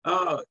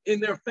in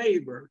their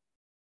favor.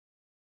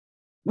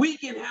 We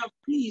can have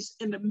peace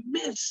in the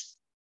midst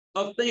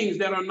of things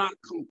that are not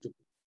comfortable.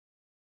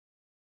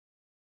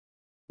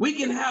 We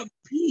can have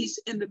peace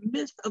in the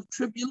midst of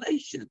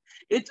tribulation.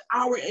 It's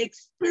our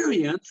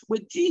experience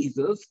with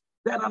Jesus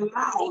that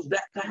allows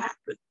that to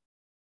happen.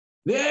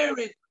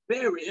 Very,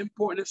 very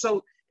important. And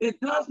so it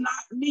does not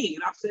mean,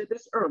 I said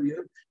this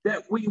earlier,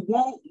 that we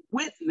won't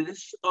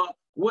witness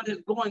what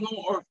is going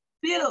on or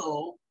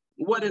feel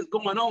what is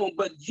going on,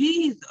 but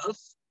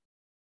Jesus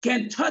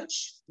can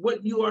touch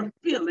what you are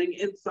feeling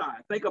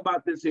inside. Think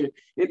about this here.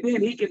 And then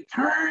he can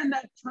turn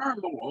that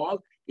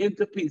turmoil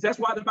into peace. That's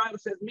why the Bible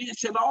says men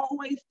should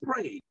always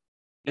pray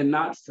and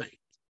not faint.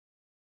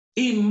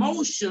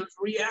 Emotions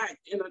react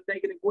in a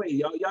negative way.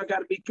 Y'all got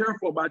to be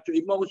careful about your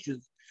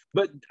emotions.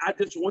 But I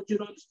just want you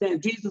to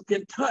understand, Jesus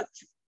can touch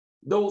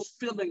those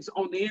feelings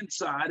on the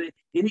inside, and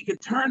he can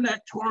turn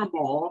that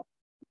turmoil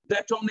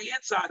that's on the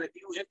inside of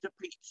you into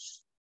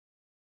peace.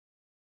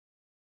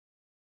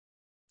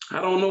 I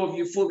don't know if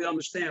you fully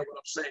understand what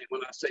I'm saying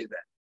when I say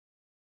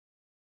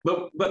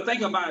that. But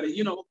think about it,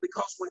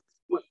 because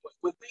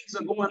when things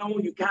are going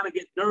on, you kind of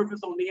get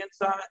nervous on the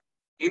inside.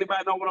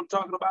 Anybody know what I'm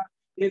talking about?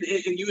 And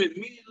you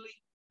immediately,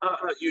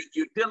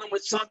 you're dealing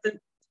with something.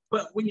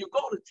 But when you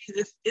go to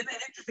Jesus, isn't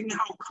it interesting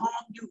how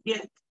calm you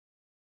get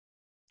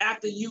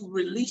after you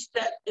release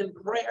that in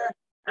prayer,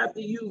 after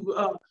you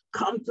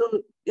come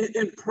to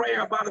in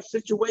prayer about a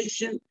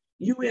situation?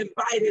 You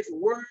invite his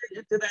word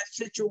into that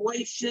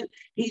situation.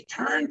 He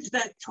turns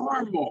that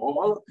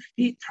turmoil,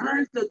 he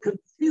turns the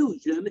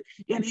confusion,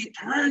 and he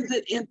turns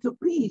it into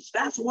peace.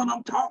 That's what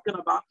I'm talking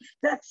about.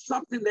 That's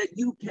something that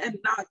you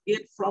cannot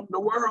get from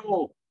the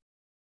world.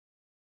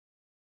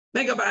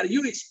 Think about it.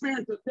 You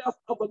experience the death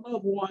of a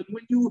loved one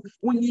when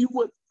you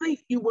would think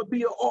you would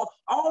be all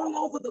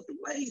over the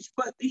place,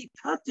 but he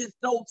touches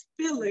those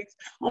feelings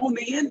on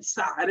the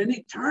inside and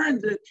he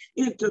turns it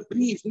into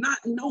peace, not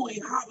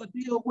knowing how to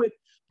deal with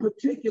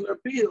particular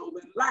bills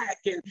and lack,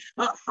 and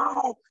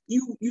how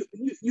you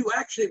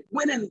actually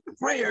went in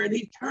prayer and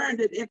he turned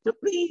it into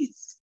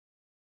peace.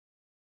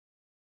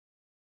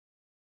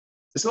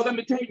 So let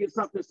me tell you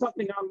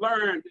something I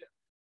learned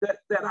that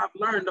I've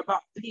learned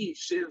about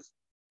peace is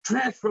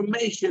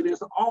transformation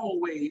is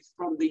always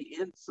from the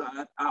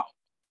inside out,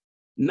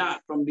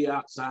 not from the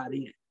outside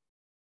in.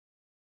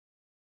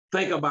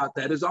 Think about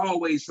that. It's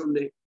always from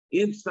the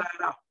inside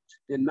out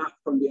and not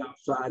from the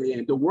outside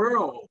in. The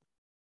world,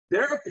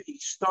 their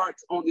peace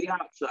starts on the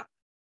outside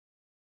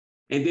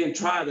and then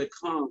try to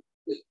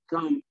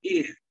come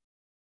in.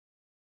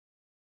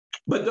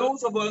 But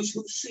those of us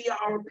who see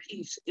our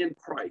peace in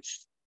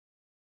Christ,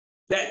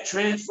 that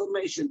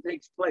transformation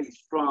takes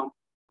place from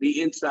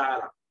the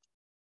inside out.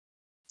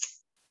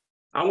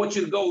 I want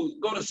you to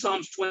go to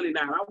Psalms 29.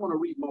 I want to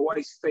read my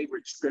wife's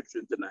favorite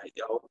scripture tonight,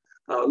 y'all.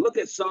 Look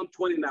at Psalm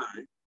 29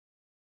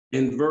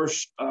 in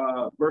verse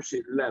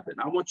 11.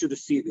 I want you to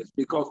see this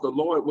because the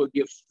Lord will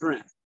give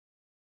strength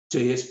to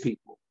his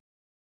people.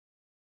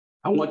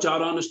 I want y'all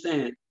to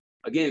understand,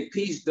 again,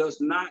 peace does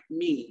not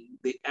mean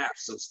the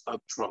absence of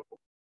trouble.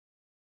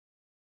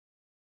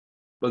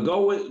 But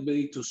go with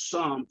me to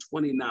Psalm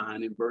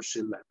 29 in verse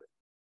 11.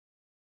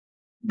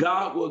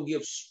 God will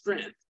give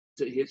strength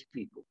to his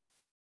people.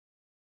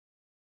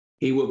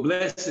 He will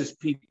bless his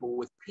people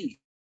with peace,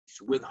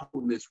 with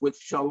wholeness, with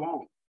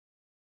shalom.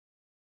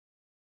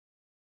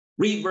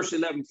 Read verse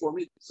 11 for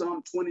me,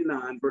 Psalm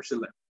 29, verse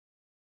 11.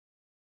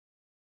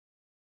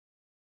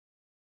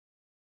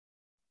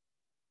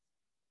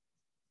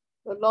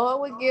 The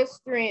Lord will give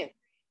strength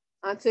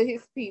unto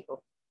his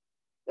people.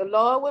 The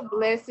Lord will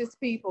bless his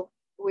people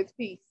with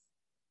peace.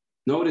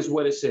 Notice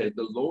what it said.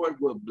 The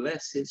Lord will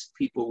bless his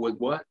people with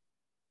what?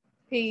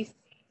 Peace.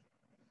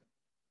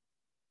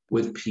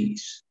 with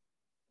peace.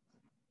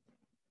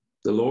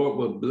 The Lord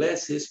will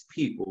bless his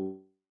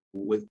people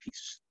with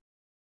peace.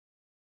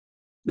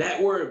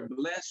 That word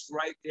blessed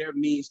right there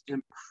means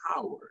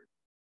empowered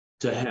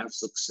to have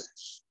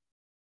success.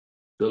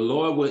 The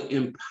Lord will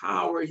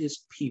empower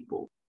his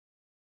people,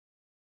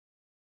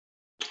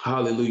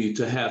 hallelujah,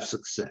 to have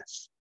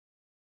success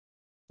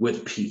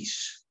with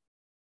peace.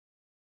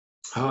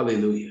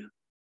 Hallelujah.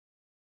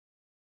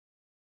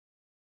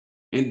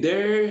 And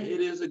there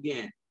it is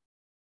again.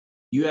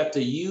 You have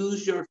to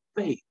use your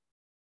faith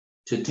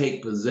to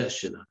take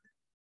possession of it.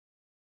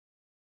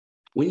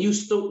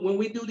 When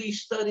we do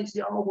these studies,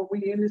 y'all, when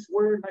we in this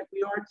word like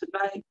we are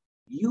tonight,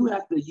 you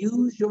have to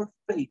use your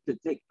faith to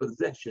take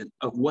possession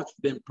of what's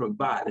been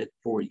provided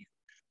for you,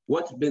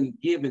 what's been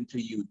given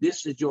to you.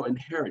 This is your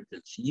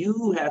inheritance.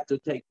 You have to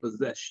take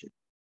possession.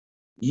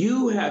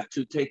 You have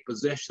to take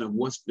possession of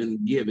what's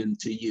been given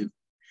to you.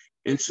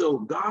 And so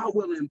God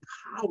will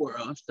empower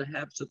us to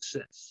have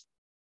success.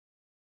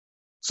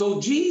 So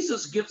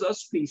Jesus gives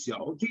us peace,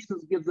 y'all.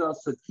 Jesus gives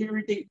us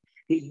security.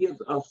 He gives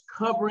us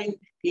covering.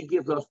 He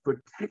gives us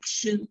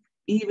protection,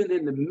 even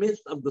in the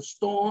midst of the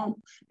storm.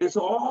 And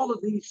so all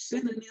of these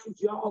synonyms,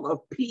 y'all,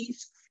 of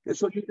peace. And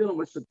so you're dealing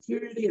with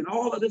security and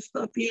all of this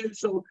stuff here.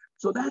 So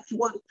that's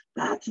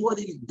what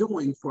he's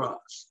doing for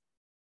us.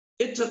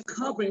 It's a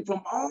covering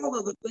from all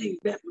of the things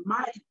that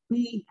might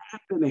be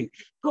happening.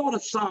 Go to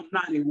Psalm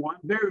 91,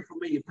 very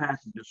familiar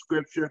passage of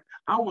scripture.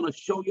 I want to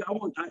show you.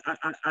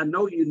 I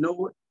know you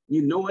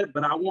know it,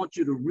 but I want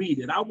you to read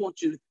it. I want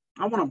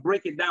to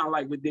break it down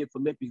like we did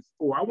Philippians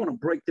 4. I want to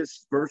break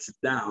this verse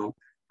down.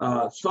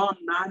 Psalm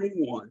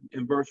 91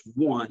 and verse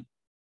 1.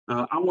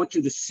 I want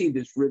you to see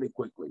this really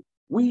quickly.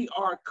 We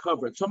are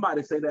covered.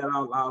 Somebody say that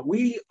out loud.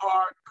 We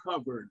are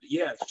covered.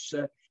 Yes.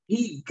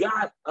 He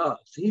got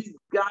us. He's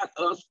got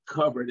us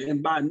covered.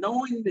 And by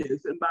knowing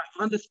this and by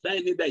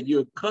understanding that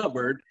you're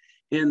covered,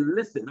 and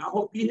listen, I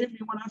hope you hear me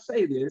when I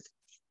say this,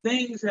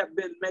 things have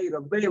been made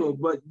available,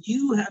 but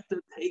you have to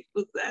take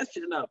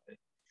possession of it.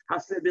 I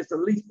said this at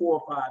least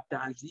 4 or 5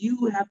 times.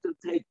 You have to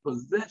take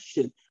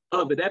possession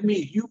of it. That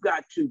means you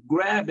got to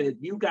grab it.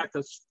 You got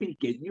to speak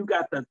it. You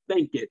got to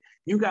think it.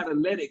 You got to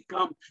let it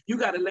come. You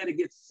got to let it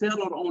get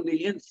settled on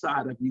the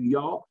inside of you,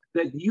 y'all,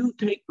 that you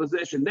take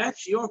possession.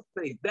 That's your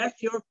faith.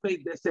 That's your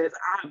faith that says,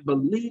 I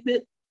believe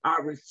it. I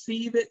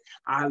receive it.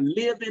 I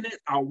live in it.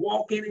 I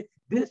walk in it.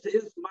 This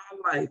is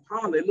my life.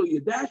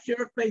 Hallelujah. That's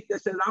your faith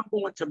that says, I'm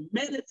going to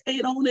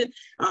meditate on it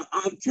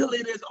until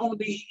it is on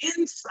the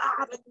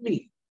inside of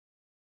me.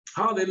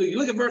 Hallelujah.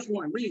 Look at verse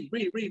 1. Read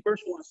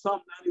verse 1,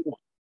 Psalm 91.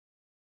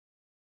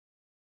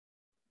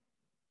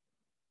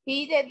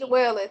 He that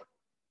dwelleth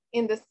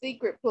in the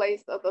secret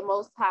place of the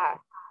Most High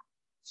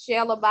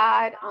shall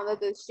abide under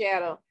the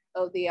shadow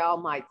of the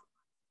Almighty.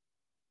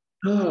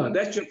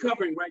 That's your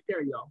covering right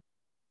there, y'all.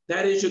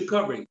 That is your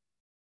covering.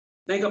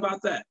 Think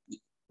about that.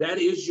 That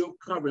is your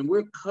covering.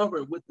 We're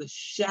covered with the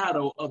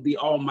shadow of the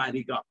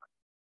Almighty God.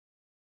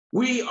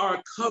 We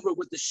are covered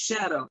with the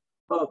shadow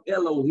of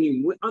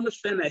Elohim. We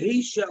understand that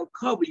he shall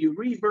cover you.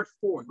 Read verse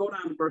 4. Go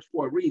down to verse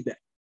 4. Read that.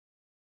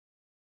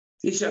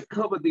 He shall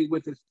cover thee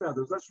with his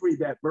feathers. Let's read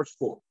that, verse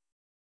 4.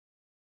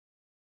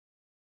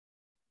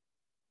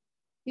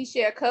 He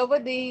shall cover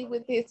thee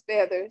with his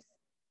feathers,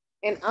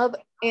 and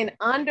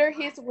under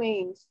his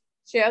wings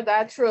shall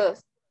thy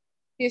trust.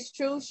 His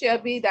truth shall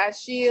be thy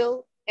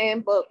shield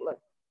and buckler.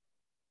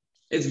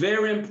 It's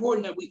very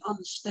important that we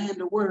understand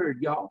the word,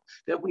 y'all,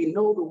 that we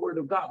know the word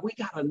of God. We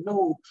got to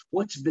know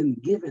what's been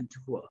given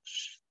to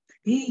us.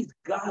 He's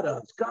got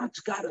us. God's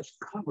got us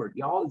covered,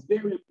 y'all. It's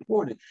very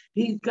important.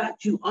 He's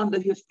got you under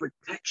his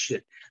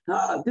protection.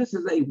 This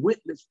is a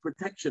witness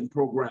protection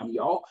program,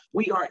 y'all.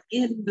 We are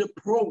in the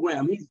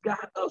program. He's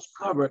got us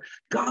covered.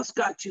 God's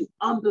got you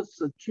under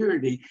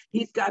security.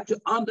 He's got you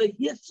under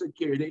his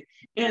security.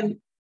 And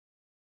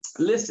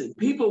listen,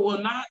 people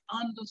will not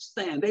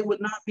understand. They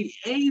would not be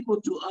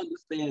able to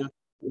understand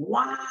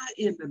why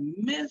in the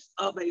midst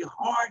of a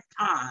hard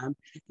time,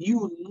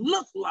 you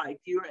look like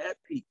you're at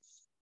peace.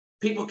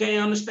 People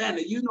can't understand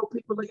it. You know,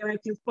 people looking at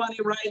you funny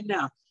right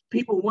now.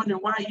 People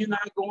wondering why you're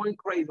not going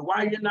crazy,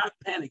 why you're not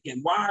panicking,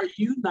 why are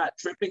you not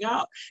tripping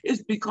out?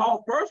 It's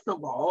because, first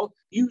of all,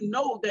 you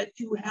know that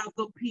you have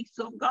the peace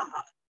of God.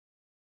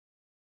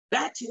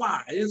 That's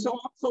why. And so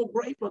I'm so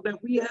grateful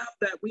that we have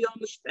that. We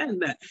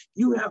understand that.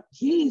 You have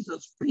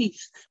Jesus'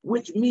 peace,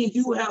 which means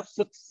you have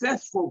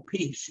successful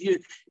peace.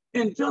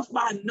 And just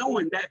by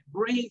knowing that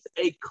brings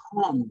a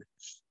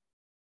calmness.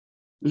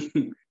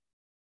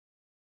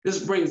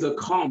 This brings a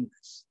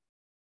calmness.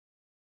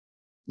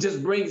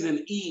 Just brings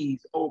an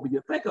ease over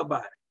you. Think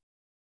about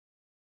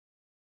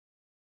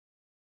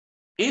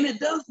it. And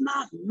it does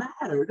not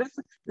matter.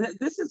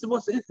 This is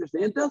what's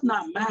interesting. It does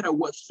not matter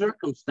what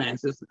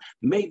circumstances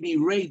may be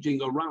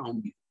raging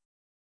around you.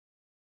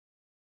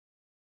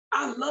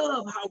 I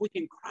love how we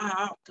can cry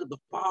out to the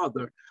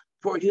Father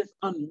for his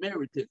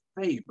unmerited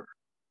favor.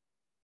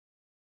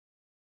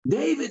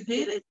 David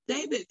did it.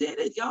 David did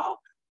it, y'all.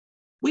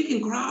 We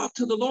can cry out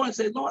to the Lord and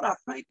say, Lord, I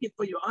thank you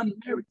for your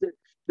unmerited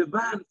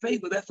divine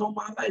favor that's on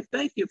my life.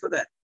 Thank you for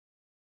that.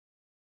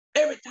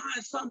 Every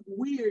time something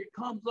weird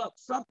comes up,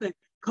 something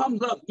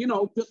comes up, you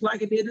know, just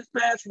like it did this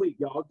past week,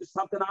 y'all, just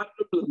something out of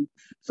the blue,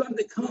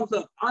 something comes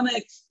up,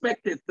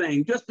 unexpected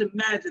thing. Just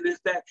imagine is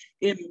that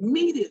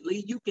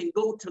immediately you can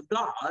go to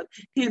God,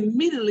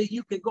 immediately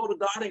you can go to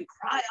God and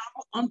cry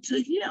out unto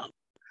him.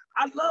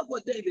 I love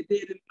what David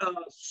did in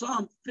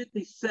Psalm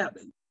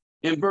 57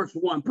 in verse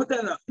 1. Put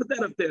that up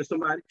there,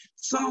 somebody.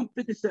 Psalm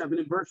 57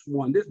 in verse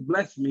 1. This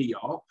blessed me,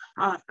 y'all,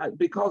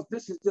 because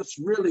this is just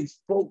really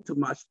spoke to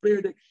my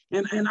spirit.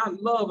 And I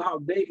love how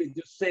David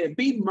just said,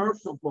 be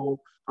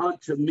merciful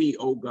unto me,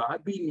 oh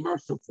God. Be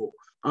merciful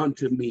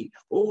unto me.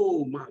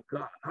 Oh, my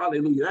God.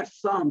 Hallelujah.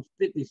 That's Psalms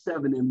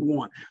 57 and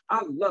 1.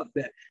 I love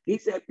that. He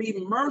said,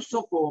 be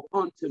merciful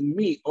unto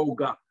me, oh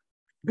God.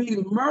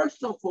 Be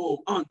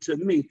merciful unto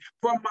me,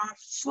 for my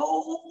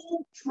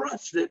soul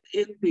trusted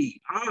in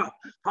thee.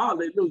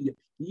 Hallelujah.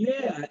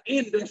 Yeah,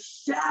 in the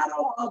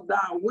shadow of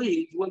thy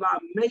wings will I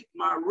make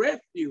my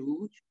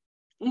refuge.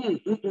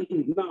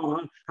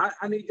 No,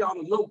 I need y'all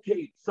to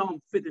locate Psalm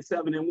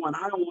 57 and 1.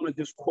 I don't want to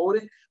just quote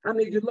it. I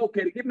need you to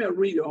locate it. Give me a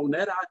reader on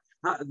that.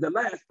 The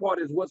last part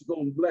is what's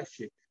going to bless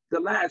you. The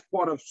last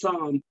part of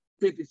Psalm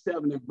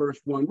 57 and verse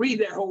 1.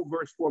 Read that whole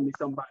verse for me,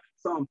 somebody.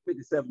 Psalm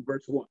 57,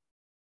 verse 1.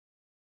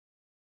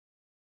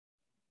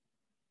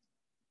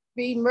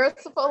 Be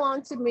merciful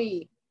unto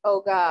me, O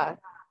God.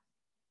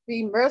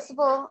 Be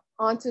merciful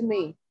unto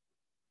me,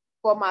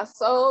 for my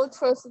soul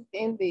trusteth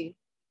in thee.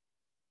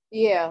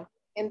 Yeah,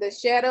 in the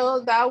shadow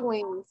of thy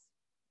wings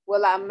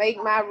will I make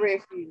my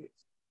refuge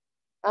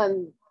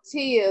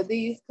until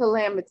these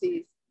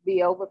calamities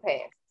be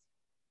overpassed.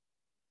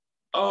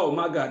 Oh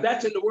my God,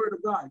 that's in the word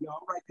of God,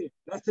 y'all, right there.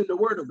 That's in the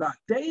word of God.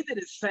 David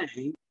is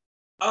saying,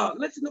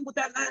 listen to what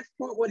that last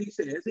part, what he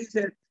says. He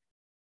said,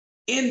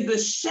 in the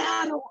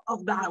shadow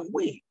of thy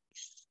wings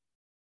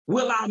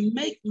will I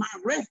make my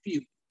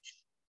refuge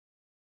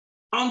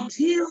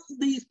until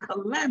these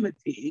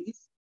calamities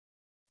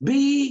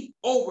be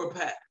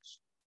overpassed.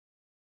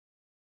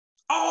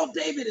 All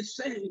David is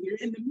saying here,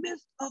 in the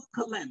midst of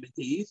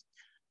calamities,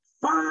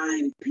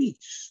 find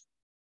peace,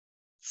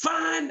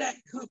 find that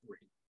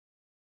covering,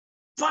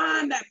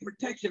 find that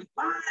protection,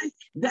 find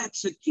that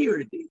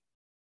security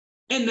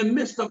in the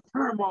midst of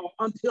turmoil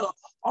until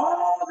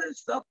all this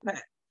stuff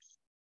passes.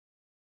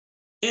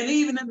 And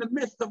even in the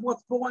midst of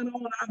what's going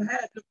on, I've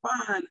had to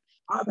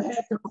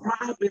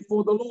cry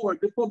before the Lord,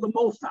 before the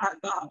Most High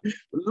God.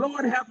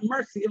 Lord, have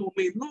mercy on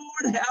me.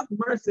 Lord, have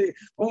mercy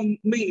on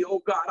me,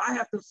 oh God. I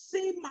have to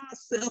see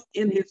myself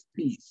in his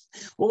peace.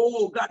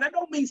 Oh God, that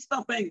don't mean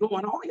stuff ain't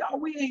going on.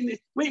 Y'all, we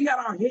ain't got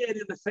our head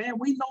in the sand.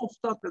 We know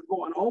stuff is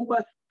going on,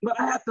 but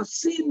I have to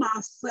see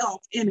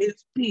myself in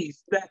his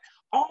peace, that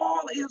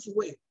all is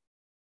well.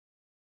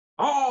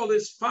 All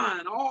is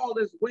fine, all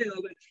is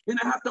well. And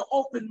I have to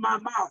open my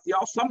mouth,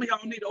 y'all. Some of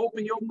y'all need to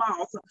open your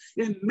mouth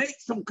and make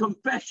some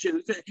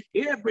confessions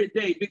every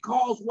day,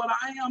 because what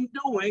I am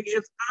doing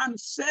is I'm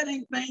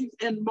setting things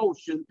in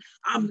motion.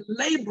 I'm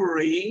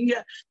laboring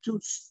to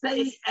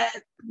stay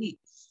at peace.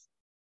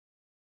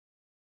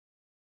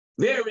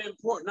 Very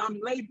important. I'm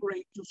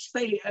laboring to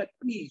stay at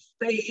peace,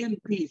 stay in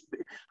peace.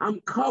 I'm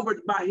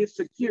covered by his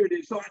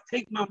security. So I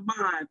take my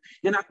mind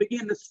and I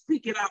begin to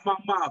speak it out my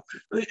mouth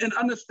and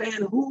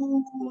understand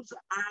whose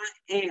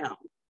I am.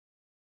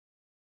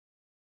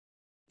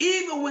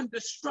 Even when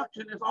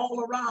destruction is all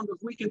around us,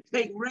 we can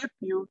take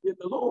refuge in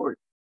the Lord.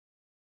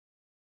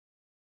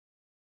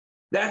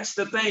 That's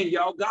the thing,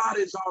 y'all. God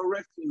is our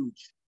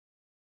refuge.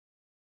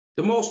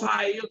 The Most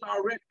High is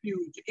our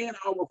refuge in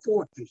our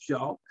fortress,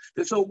 y'all.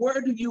 And so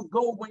where do you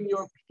go when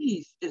your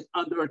peace is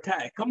under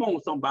attack? Come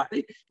on,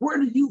 somebody. Where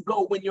do you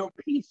go when your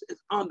peace is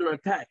under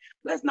attack?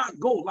 Let's not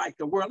go like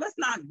the world. Let's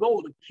not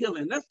go to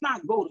killing. Let's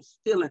not go to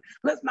stealing.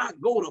 Let's not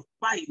go to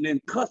fighting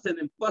and cussing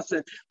and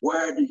fussing.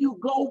 Where do you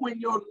go when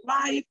your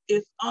life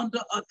is under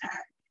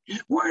attack?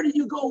 Where do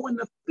you go when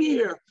the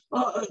fear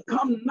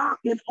come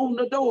knocking on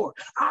the door?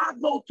 I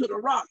go to the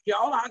rock,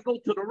 y'all. I go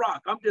to the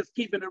rock. I'm just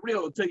keeping it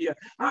real to you.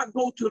 I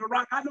go to the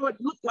rock. I know it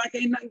looks like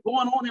ain't nothing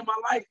going on in my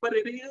life, but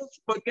it is.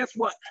 But guess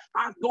what?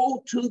 I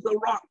go to the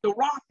rock. The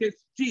rock is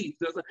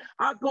Jesus.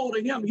 I go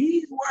to him.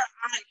 He's where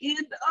I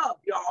end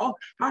up, y'all.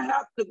 I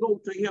have to go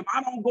to him.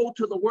 I don't go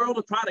to the world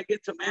to try to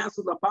get some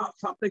answers about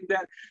something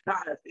that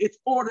it's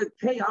ordered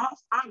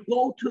chaos. I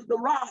go to the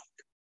rock.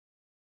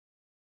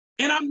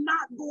 And I'm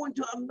not going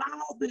to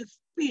allow this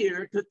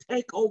fear to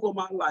take over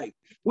my life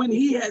when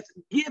he has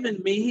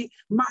given me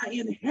my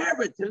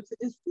inheritance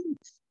is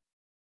peace.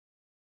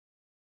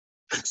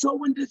 So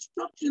when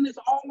destruction is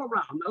all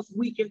around us,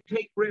 we can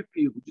take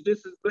refuge.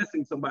 This is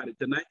blessing somebody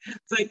tonight.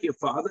 Thank you,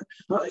 Father.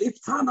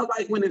 It's kind of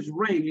like when it's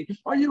raining.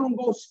 Are you going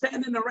to go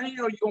stand in the rain,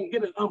 or are you going to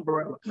get an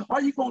umbrella?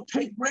 Are you going to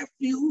take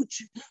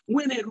refuge?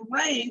 When it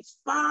rains,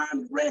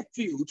 find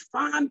refuge,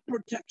 find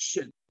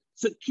protection,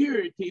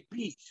 security,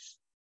 peace.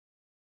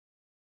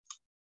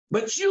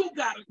 But you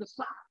got to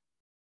decide.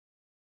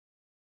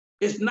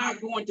 It's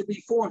not going to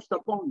be forced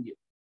upon you.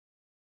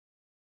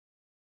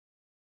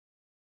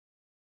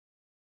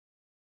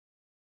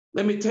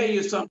 Let me tell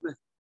you something.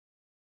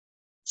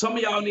 Some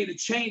of y'all need to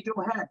change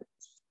your habits.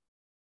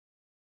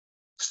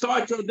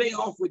 Start your day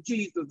off with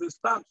Jesus and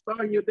stop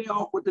starting your day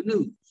off with the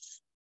news.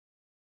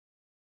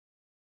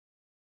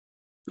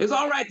 It's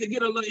all right to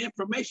get a little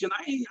information.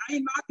 I ain't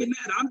knocking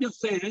that. I'm just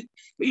saying,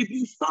 if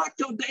you start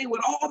your day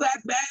with all that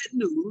bad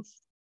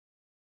news,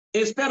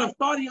 instead of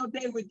starting your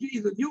day with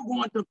Jesus, you're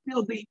going to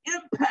feel the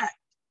impact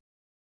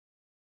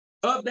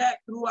of that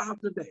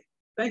throughout the day.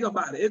 Think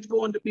about it. It's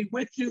going to be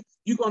with you.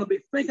 You're going to be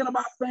thinking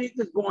about things.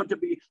 It's going to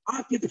be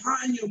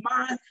occupying your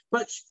mind.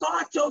 But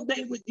start your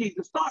day with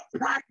Jesus. Start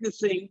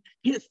practicing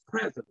his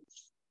presence,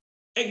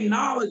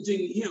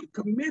 acknowledging him,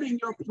 committing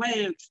your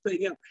plans to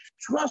him,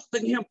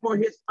 trusting him for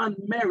his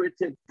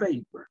unmerited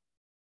favor,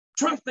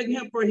 trusting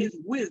him for his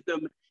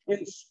wisdom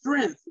and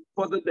strength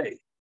for the day.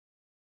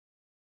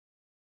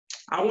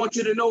 I want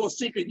you to know a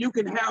secret. You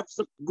can have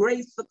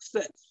great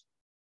success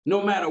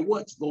no matter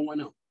what's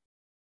going on.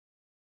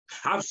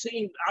 I've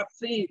seen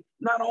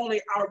not only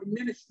our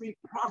ministry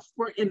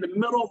prosper in the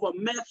middle of a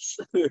mess,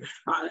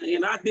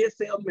 and I did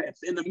say a mess,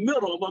 in the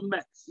middle of a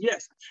mess.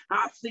 Yes,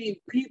 I've seen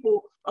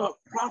people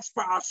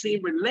prosper. I've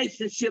seen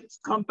relationships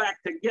come back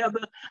together.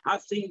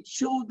 I've seen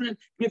children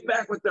get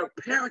back with their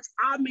parents.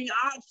 I mean,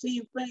 I've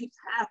seen things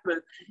happen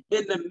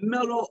in the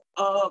middle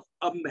of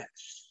a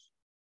mess.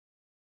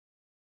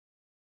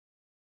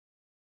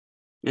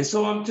 And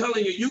so I'm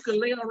telling you, you can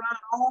lay around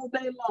all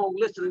day long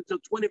listening to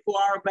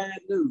 24-hour bad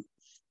news.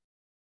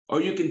 Or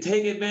you can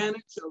take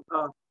advantage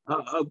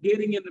of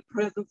getting in the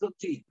presence of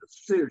Jesus,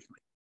 seriously.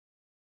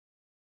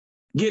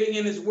 Getting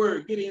in his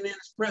word, getting in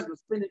his presence,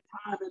 spending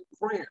time in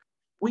prayer.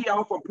 We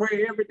offer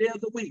prayer every day of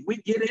the week. We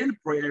get in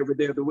prayer every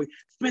day of the week.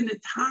 Spending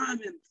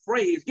time in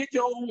praise. Get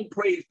your own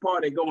praise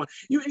party going.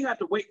 You ain't got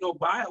to wait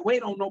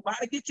on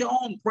nobody. Get your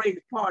own praise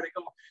party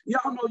going.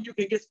 Y'all know you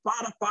can get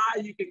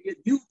Spotify, you can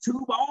get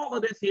YouTube, all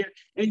of this here,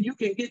 and you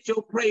can get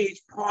your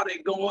praise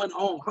party going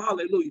on.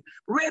 Hallelujah.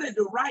 Ready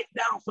to write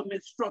down some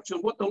instruction,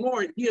 what the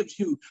Lord gives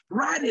you.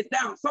 Write it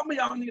down. Some of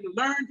y'all need to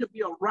learn to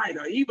be a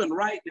writer, even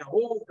right now.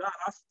 Oh, God,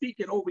 I speak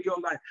it over your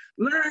life.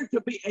 Learn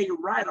to be a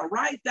writer.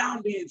 Write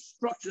down the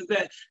instructions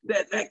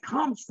that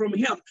comes from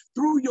him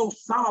through your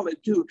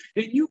solitude.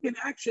 And you can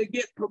actually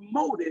get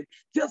promoted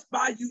just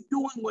by you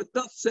doing what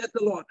thus said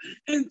the Lord.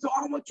 And so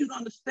I want you to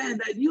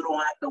understand that you don't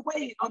have to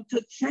wait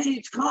until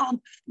change comes.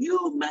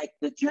 You make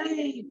the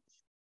change.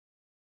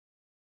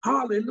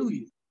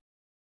 Hallelujah.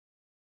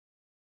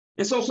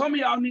 And so some of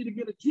y'all need to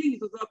get a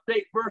Jesus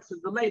update versus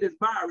the latest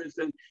virus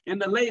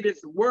and the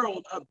latest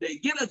world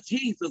update. Get a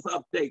Jesus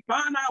update.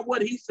 Find out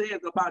what he says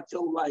about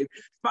your life.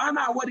 Find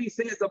out what he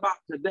says about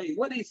today,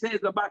 what he says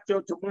about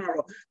your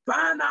tomorrow.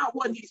 Find out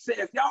what he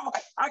says. Y'all,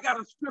 I got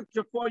a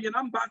scripture for you, and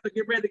I'm about to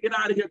get ready to get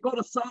out of here. Go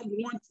to Psalm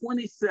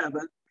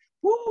 127.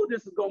 Woo,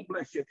 this is going to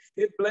bless you.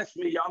 It blessed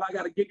me, y'all. I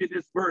got to give you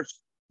this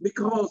verse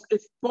because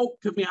it spoke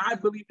to me. I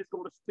believe it's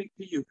going to speak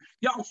to you.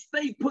 Y'all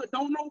stay put.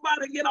 Don't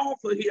nobody get off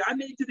of here. I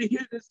need you to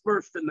hear this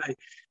verse tonight.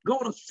 Go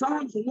to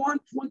Psalms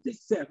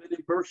 127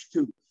 and verse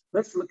 2.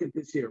 Let's look at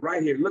this here,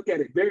 right here. Look at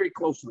it very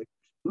closely.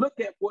 Look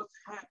at what's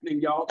happening,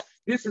 y'all.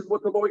 This is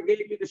what the Lord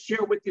gave me to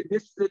share with you.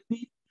 This is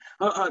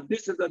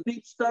a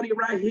deep study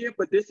right here,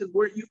 but this is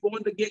where you're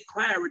going to get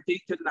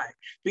clarity tonight.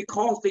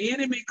 Because the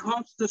enemy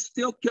comes to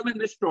steal, kill, and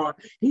destroy.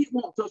 He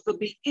wants us to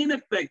be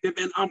ineffective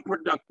and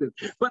unproductive.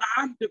 But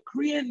I'm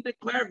decreeing and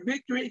declare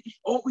victory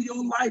over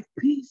your life,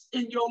 peace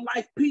in your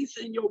life, peace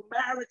in your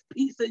marriage,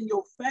 peace in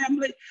your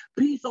family,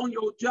 peace on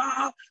your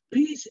job,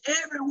 peace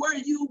everywhere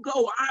you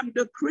go. I'm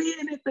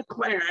decreeing and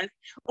declaring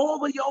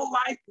over your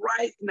life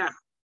right now.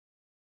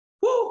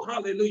 Woo,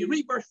 hallelujah.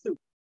 Read verse 2.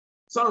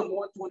 Psalm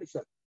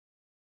 127.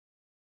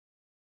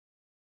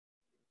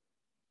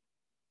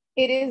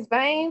 It is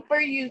vain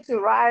for you to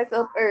rise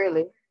up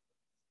early,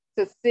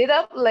 to sit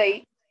up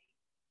late,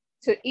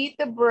 to eat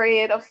the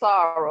bread of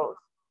sorrows,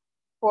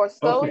 for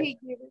so he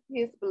giveth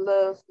his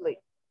beloved sleep.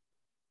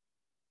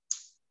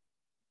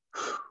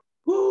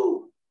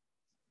 Woo.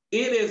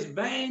 It is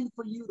vain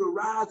for you to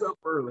rise up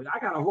early. I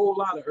got a whole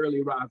lot of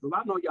early risers.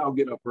 I know y'all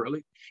get up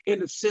early.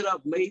 And to sit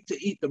up late to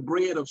eat the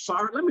bread of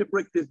sorrow. Let me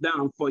break this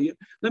down for you.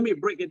 Let me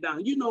break it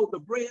down. You know, the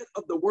bread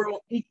of the world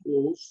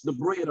equals the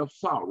bread of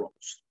sorrows.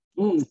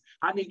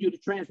 I need you to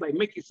translate,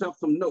 make yourself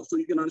some notes so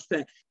you can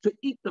understand. To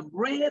eat the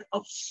bread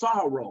of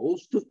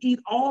sorrows, to eat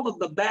all of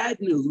the bad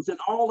news and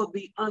all of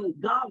the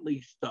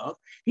ungodly stuff,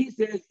 he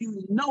says,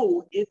 you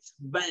know it's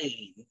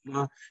vain.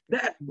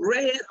 That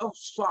bread of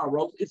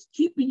sorrows is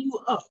keeping you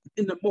up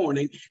in the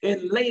morning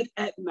and late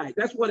at night.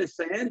 That's what it's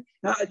saying.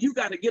 You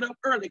got to get up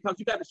early because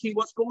you got to see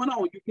what's going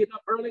on. You get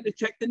up early to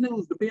check the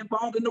news, to be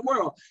involved in the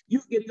world.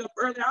 You getting up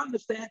early, I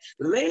understand.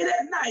 Late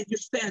at night, you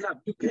stand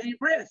up. You can't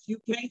rest. You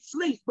can't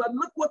sleep. But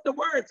look what the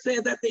word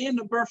says at the end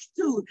of verse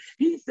 2.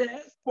 He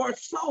says, for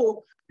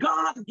so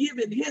God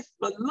given his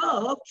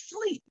beloved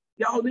sleep.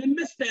 Y'all didn't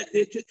miss that,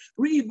 did you?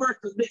 Read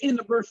the end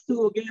of verse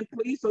 2 again,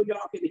 please, so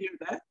y'all can hear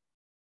that.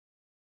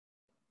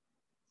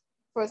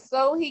 For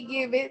so he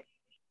giveth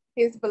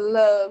his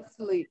beloved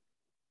sleep.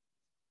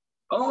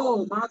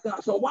 Oh my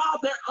God. So while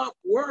they're up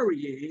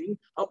worrying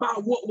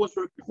about what was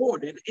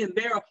reported, and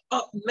they're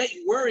up late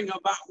worrying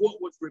about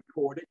what was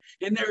reported,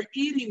 and they're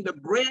eating the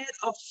bread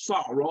of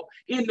sorrow,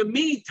 in the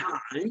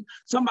meantime,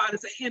 somebody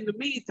say, in the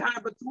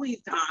meantime,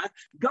 between time,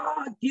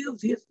 God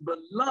gives his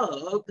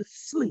beloved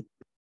sleep.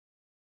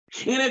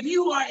 And if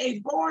you are a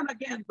born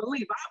again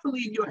believer, I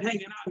believe you're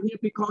hanging out here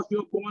because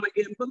you're a born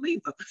again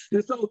believer.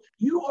 And so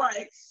you are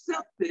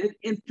accepted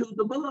into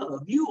the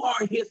beloved. You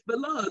are his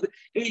beloved,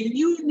 and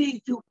you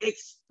need to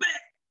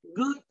expect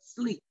good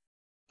sleep.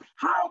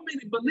 How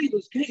many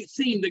believers can't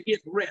seem to get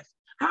rest?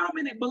 How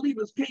many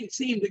believers can't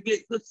seem to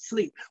get good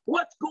sleep?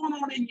 What's going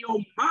on in your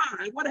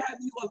mind? What have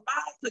you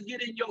allowed to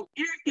get in your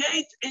ear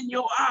gates and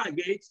your eye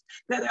gates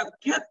that have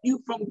kept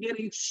you from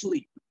getting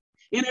sleep?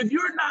 And if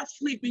you're not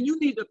sleeping, you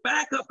need to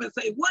back up and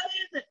say, what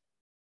is it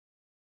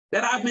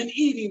that I've been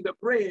eating the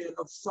bread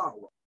of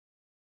sorrow,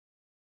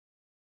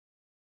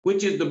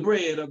 which is the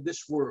bread of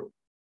this world?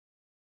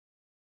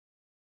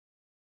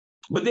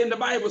 But then the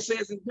Bible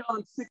says in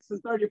John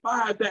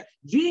 6:35 that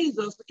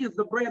Jesus is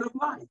the bread of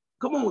life.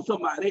 Come on,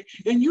 somebody.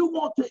 And you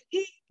want to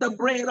eat the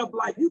bread of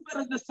life. You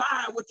better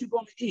decide what you're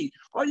going to eat.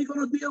 Are you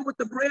going to deal with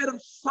the bread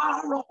of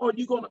sorrow, or are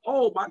you going to,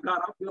 oh my God,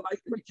 I feel like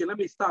preaching. Let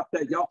me stop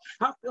that, y'all.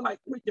 I feel like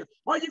preaching.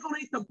 Are you going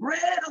to eat the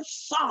bread of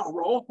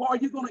sorrow, or are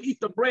you going to eat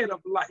the bread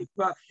of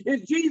life?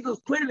 And Jesus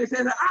clearly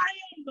said, I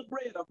am the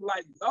bread of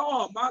life.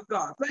 Oh my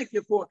God, thank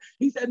you for it.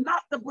 He said,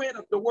 not the bread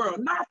of the world,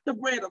 not the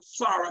bread of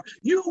sorrow.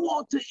 You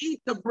want to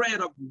eat the bread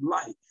of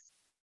life.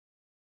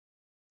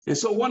 And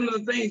so one of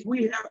the things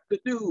we have to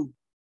do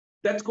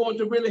that's going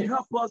to really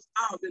help us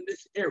out in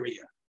this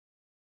area,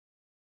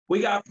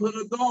 we got to put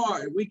a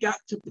guard. We got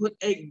to put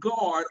a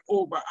guard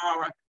over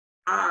our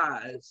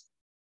eyes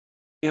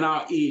and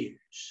our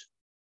ears,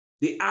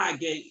 the eye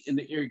gate and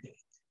the ear gate.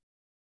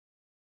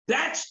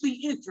 That's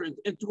the entrance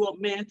into a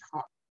man's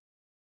heart.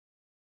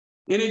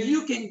 And if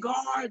you can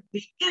guard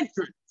the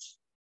entrance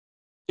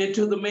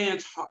into the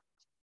man's heart,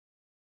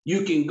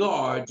 you can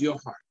guard your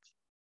heart.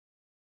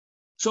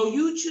 So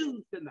you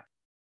choose tonight.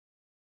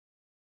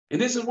 And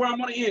this is where I'm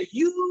going to end.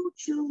 You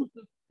choose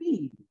to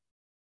feed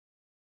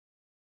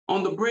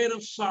on the bread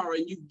of sorrow,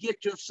 and you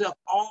get yourself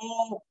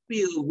all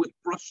filled with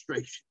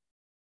frustration,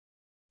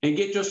 and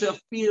get yourself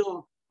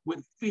filled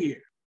with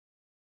fear,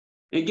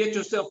 and get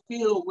yourself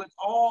filled with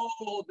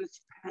all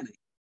this panic.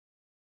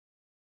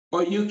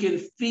 Or you can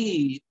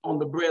feed on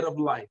the bread of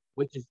life,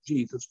 which is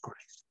Jesus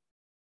Christ.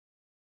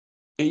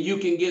 And you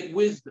can get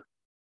wisdom,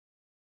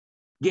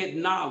 get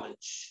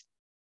knowledge,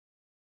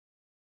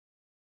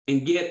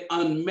 and get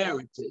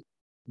unmerited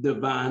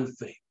divine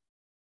favor.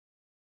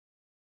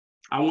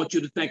 I want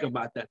you to think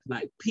about that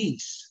tonight.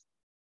 Peace,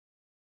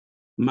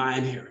 my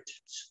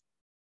inheritance.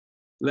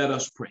 Let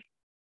us pray.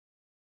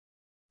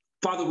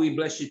 Father, we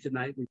bless you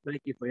tonight. We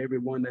thank you for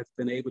everyone that's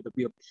been able to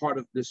be a part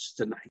of this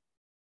tonight.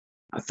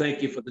 I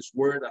thank you for this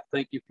word. I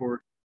thank you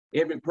for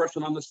every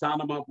person on the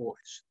sound of my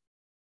voice.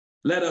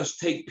 Let us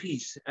take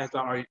peace as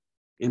our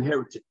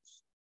inheritance.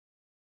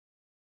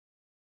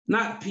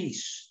 Not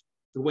peace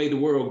the way the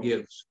world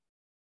gives,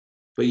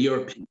 but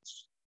your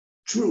peace,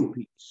 true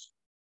peace.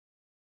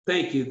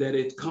 Thank you that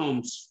it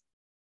comes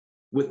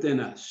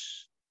within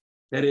us,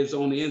 that is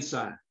on the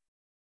inside,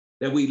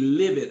 that we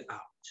live it out,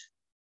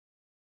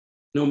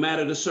 no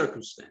matter the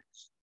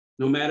circumstance,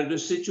 no matter the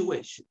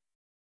situation.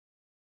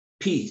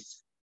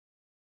 Peace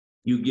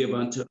you give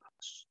unto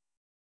us.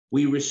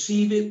 We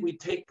receive it, we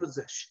take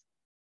possession.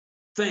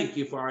 Thank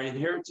you for our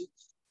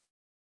inheritance.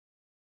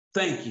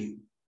 Thank you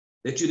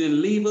that you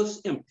didn't leave us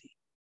empty.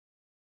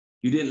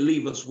 You didn't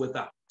leave us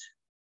without.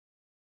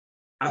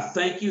 I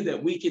thank you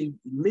that we can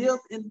live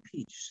in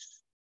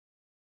peace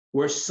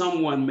where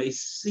someone may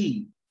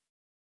see,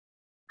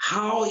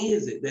 how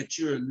is it that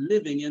you're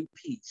living in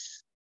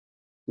peace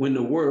when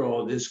the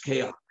world is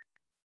chaotic?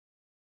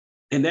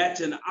 And that's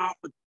an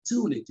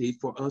opportunity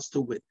for us to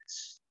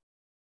witness.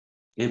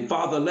 And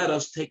Father, let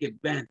us take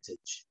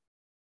advantage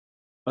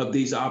of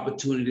these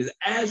opportunities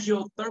as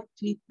your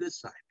 13th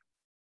disciple.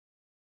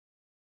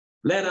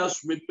 Let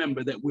us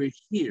remember that we're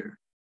here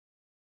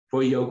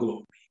for your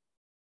glory.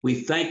 We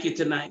thank you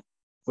tonight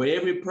for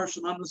every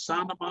person on the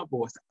sound of my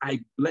voice. I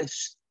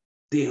bless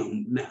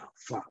them now,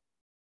 Father.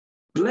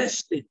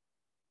 Bless them.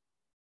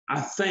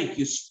 I thank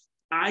you.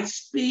 I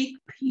speak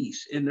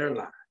peace in their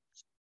lives,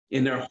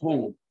 in their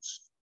homes.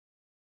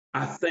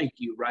 I thank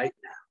you right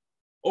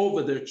now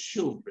over their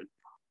children.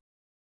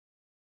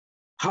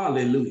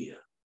 Hallelujah.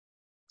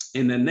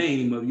 In the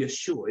name of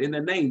Yeshua, in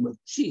the name of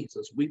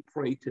Jesus, we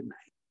pray tonight.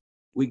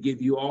 We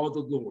give you all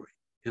the glory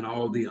and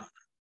all the honor.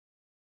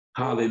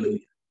 Hallelujah.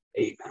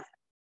 Amen.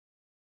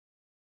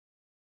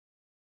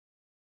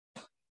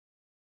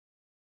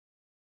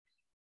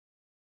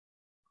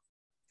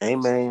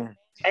 Amen.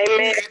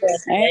 Amen.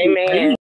 Amen.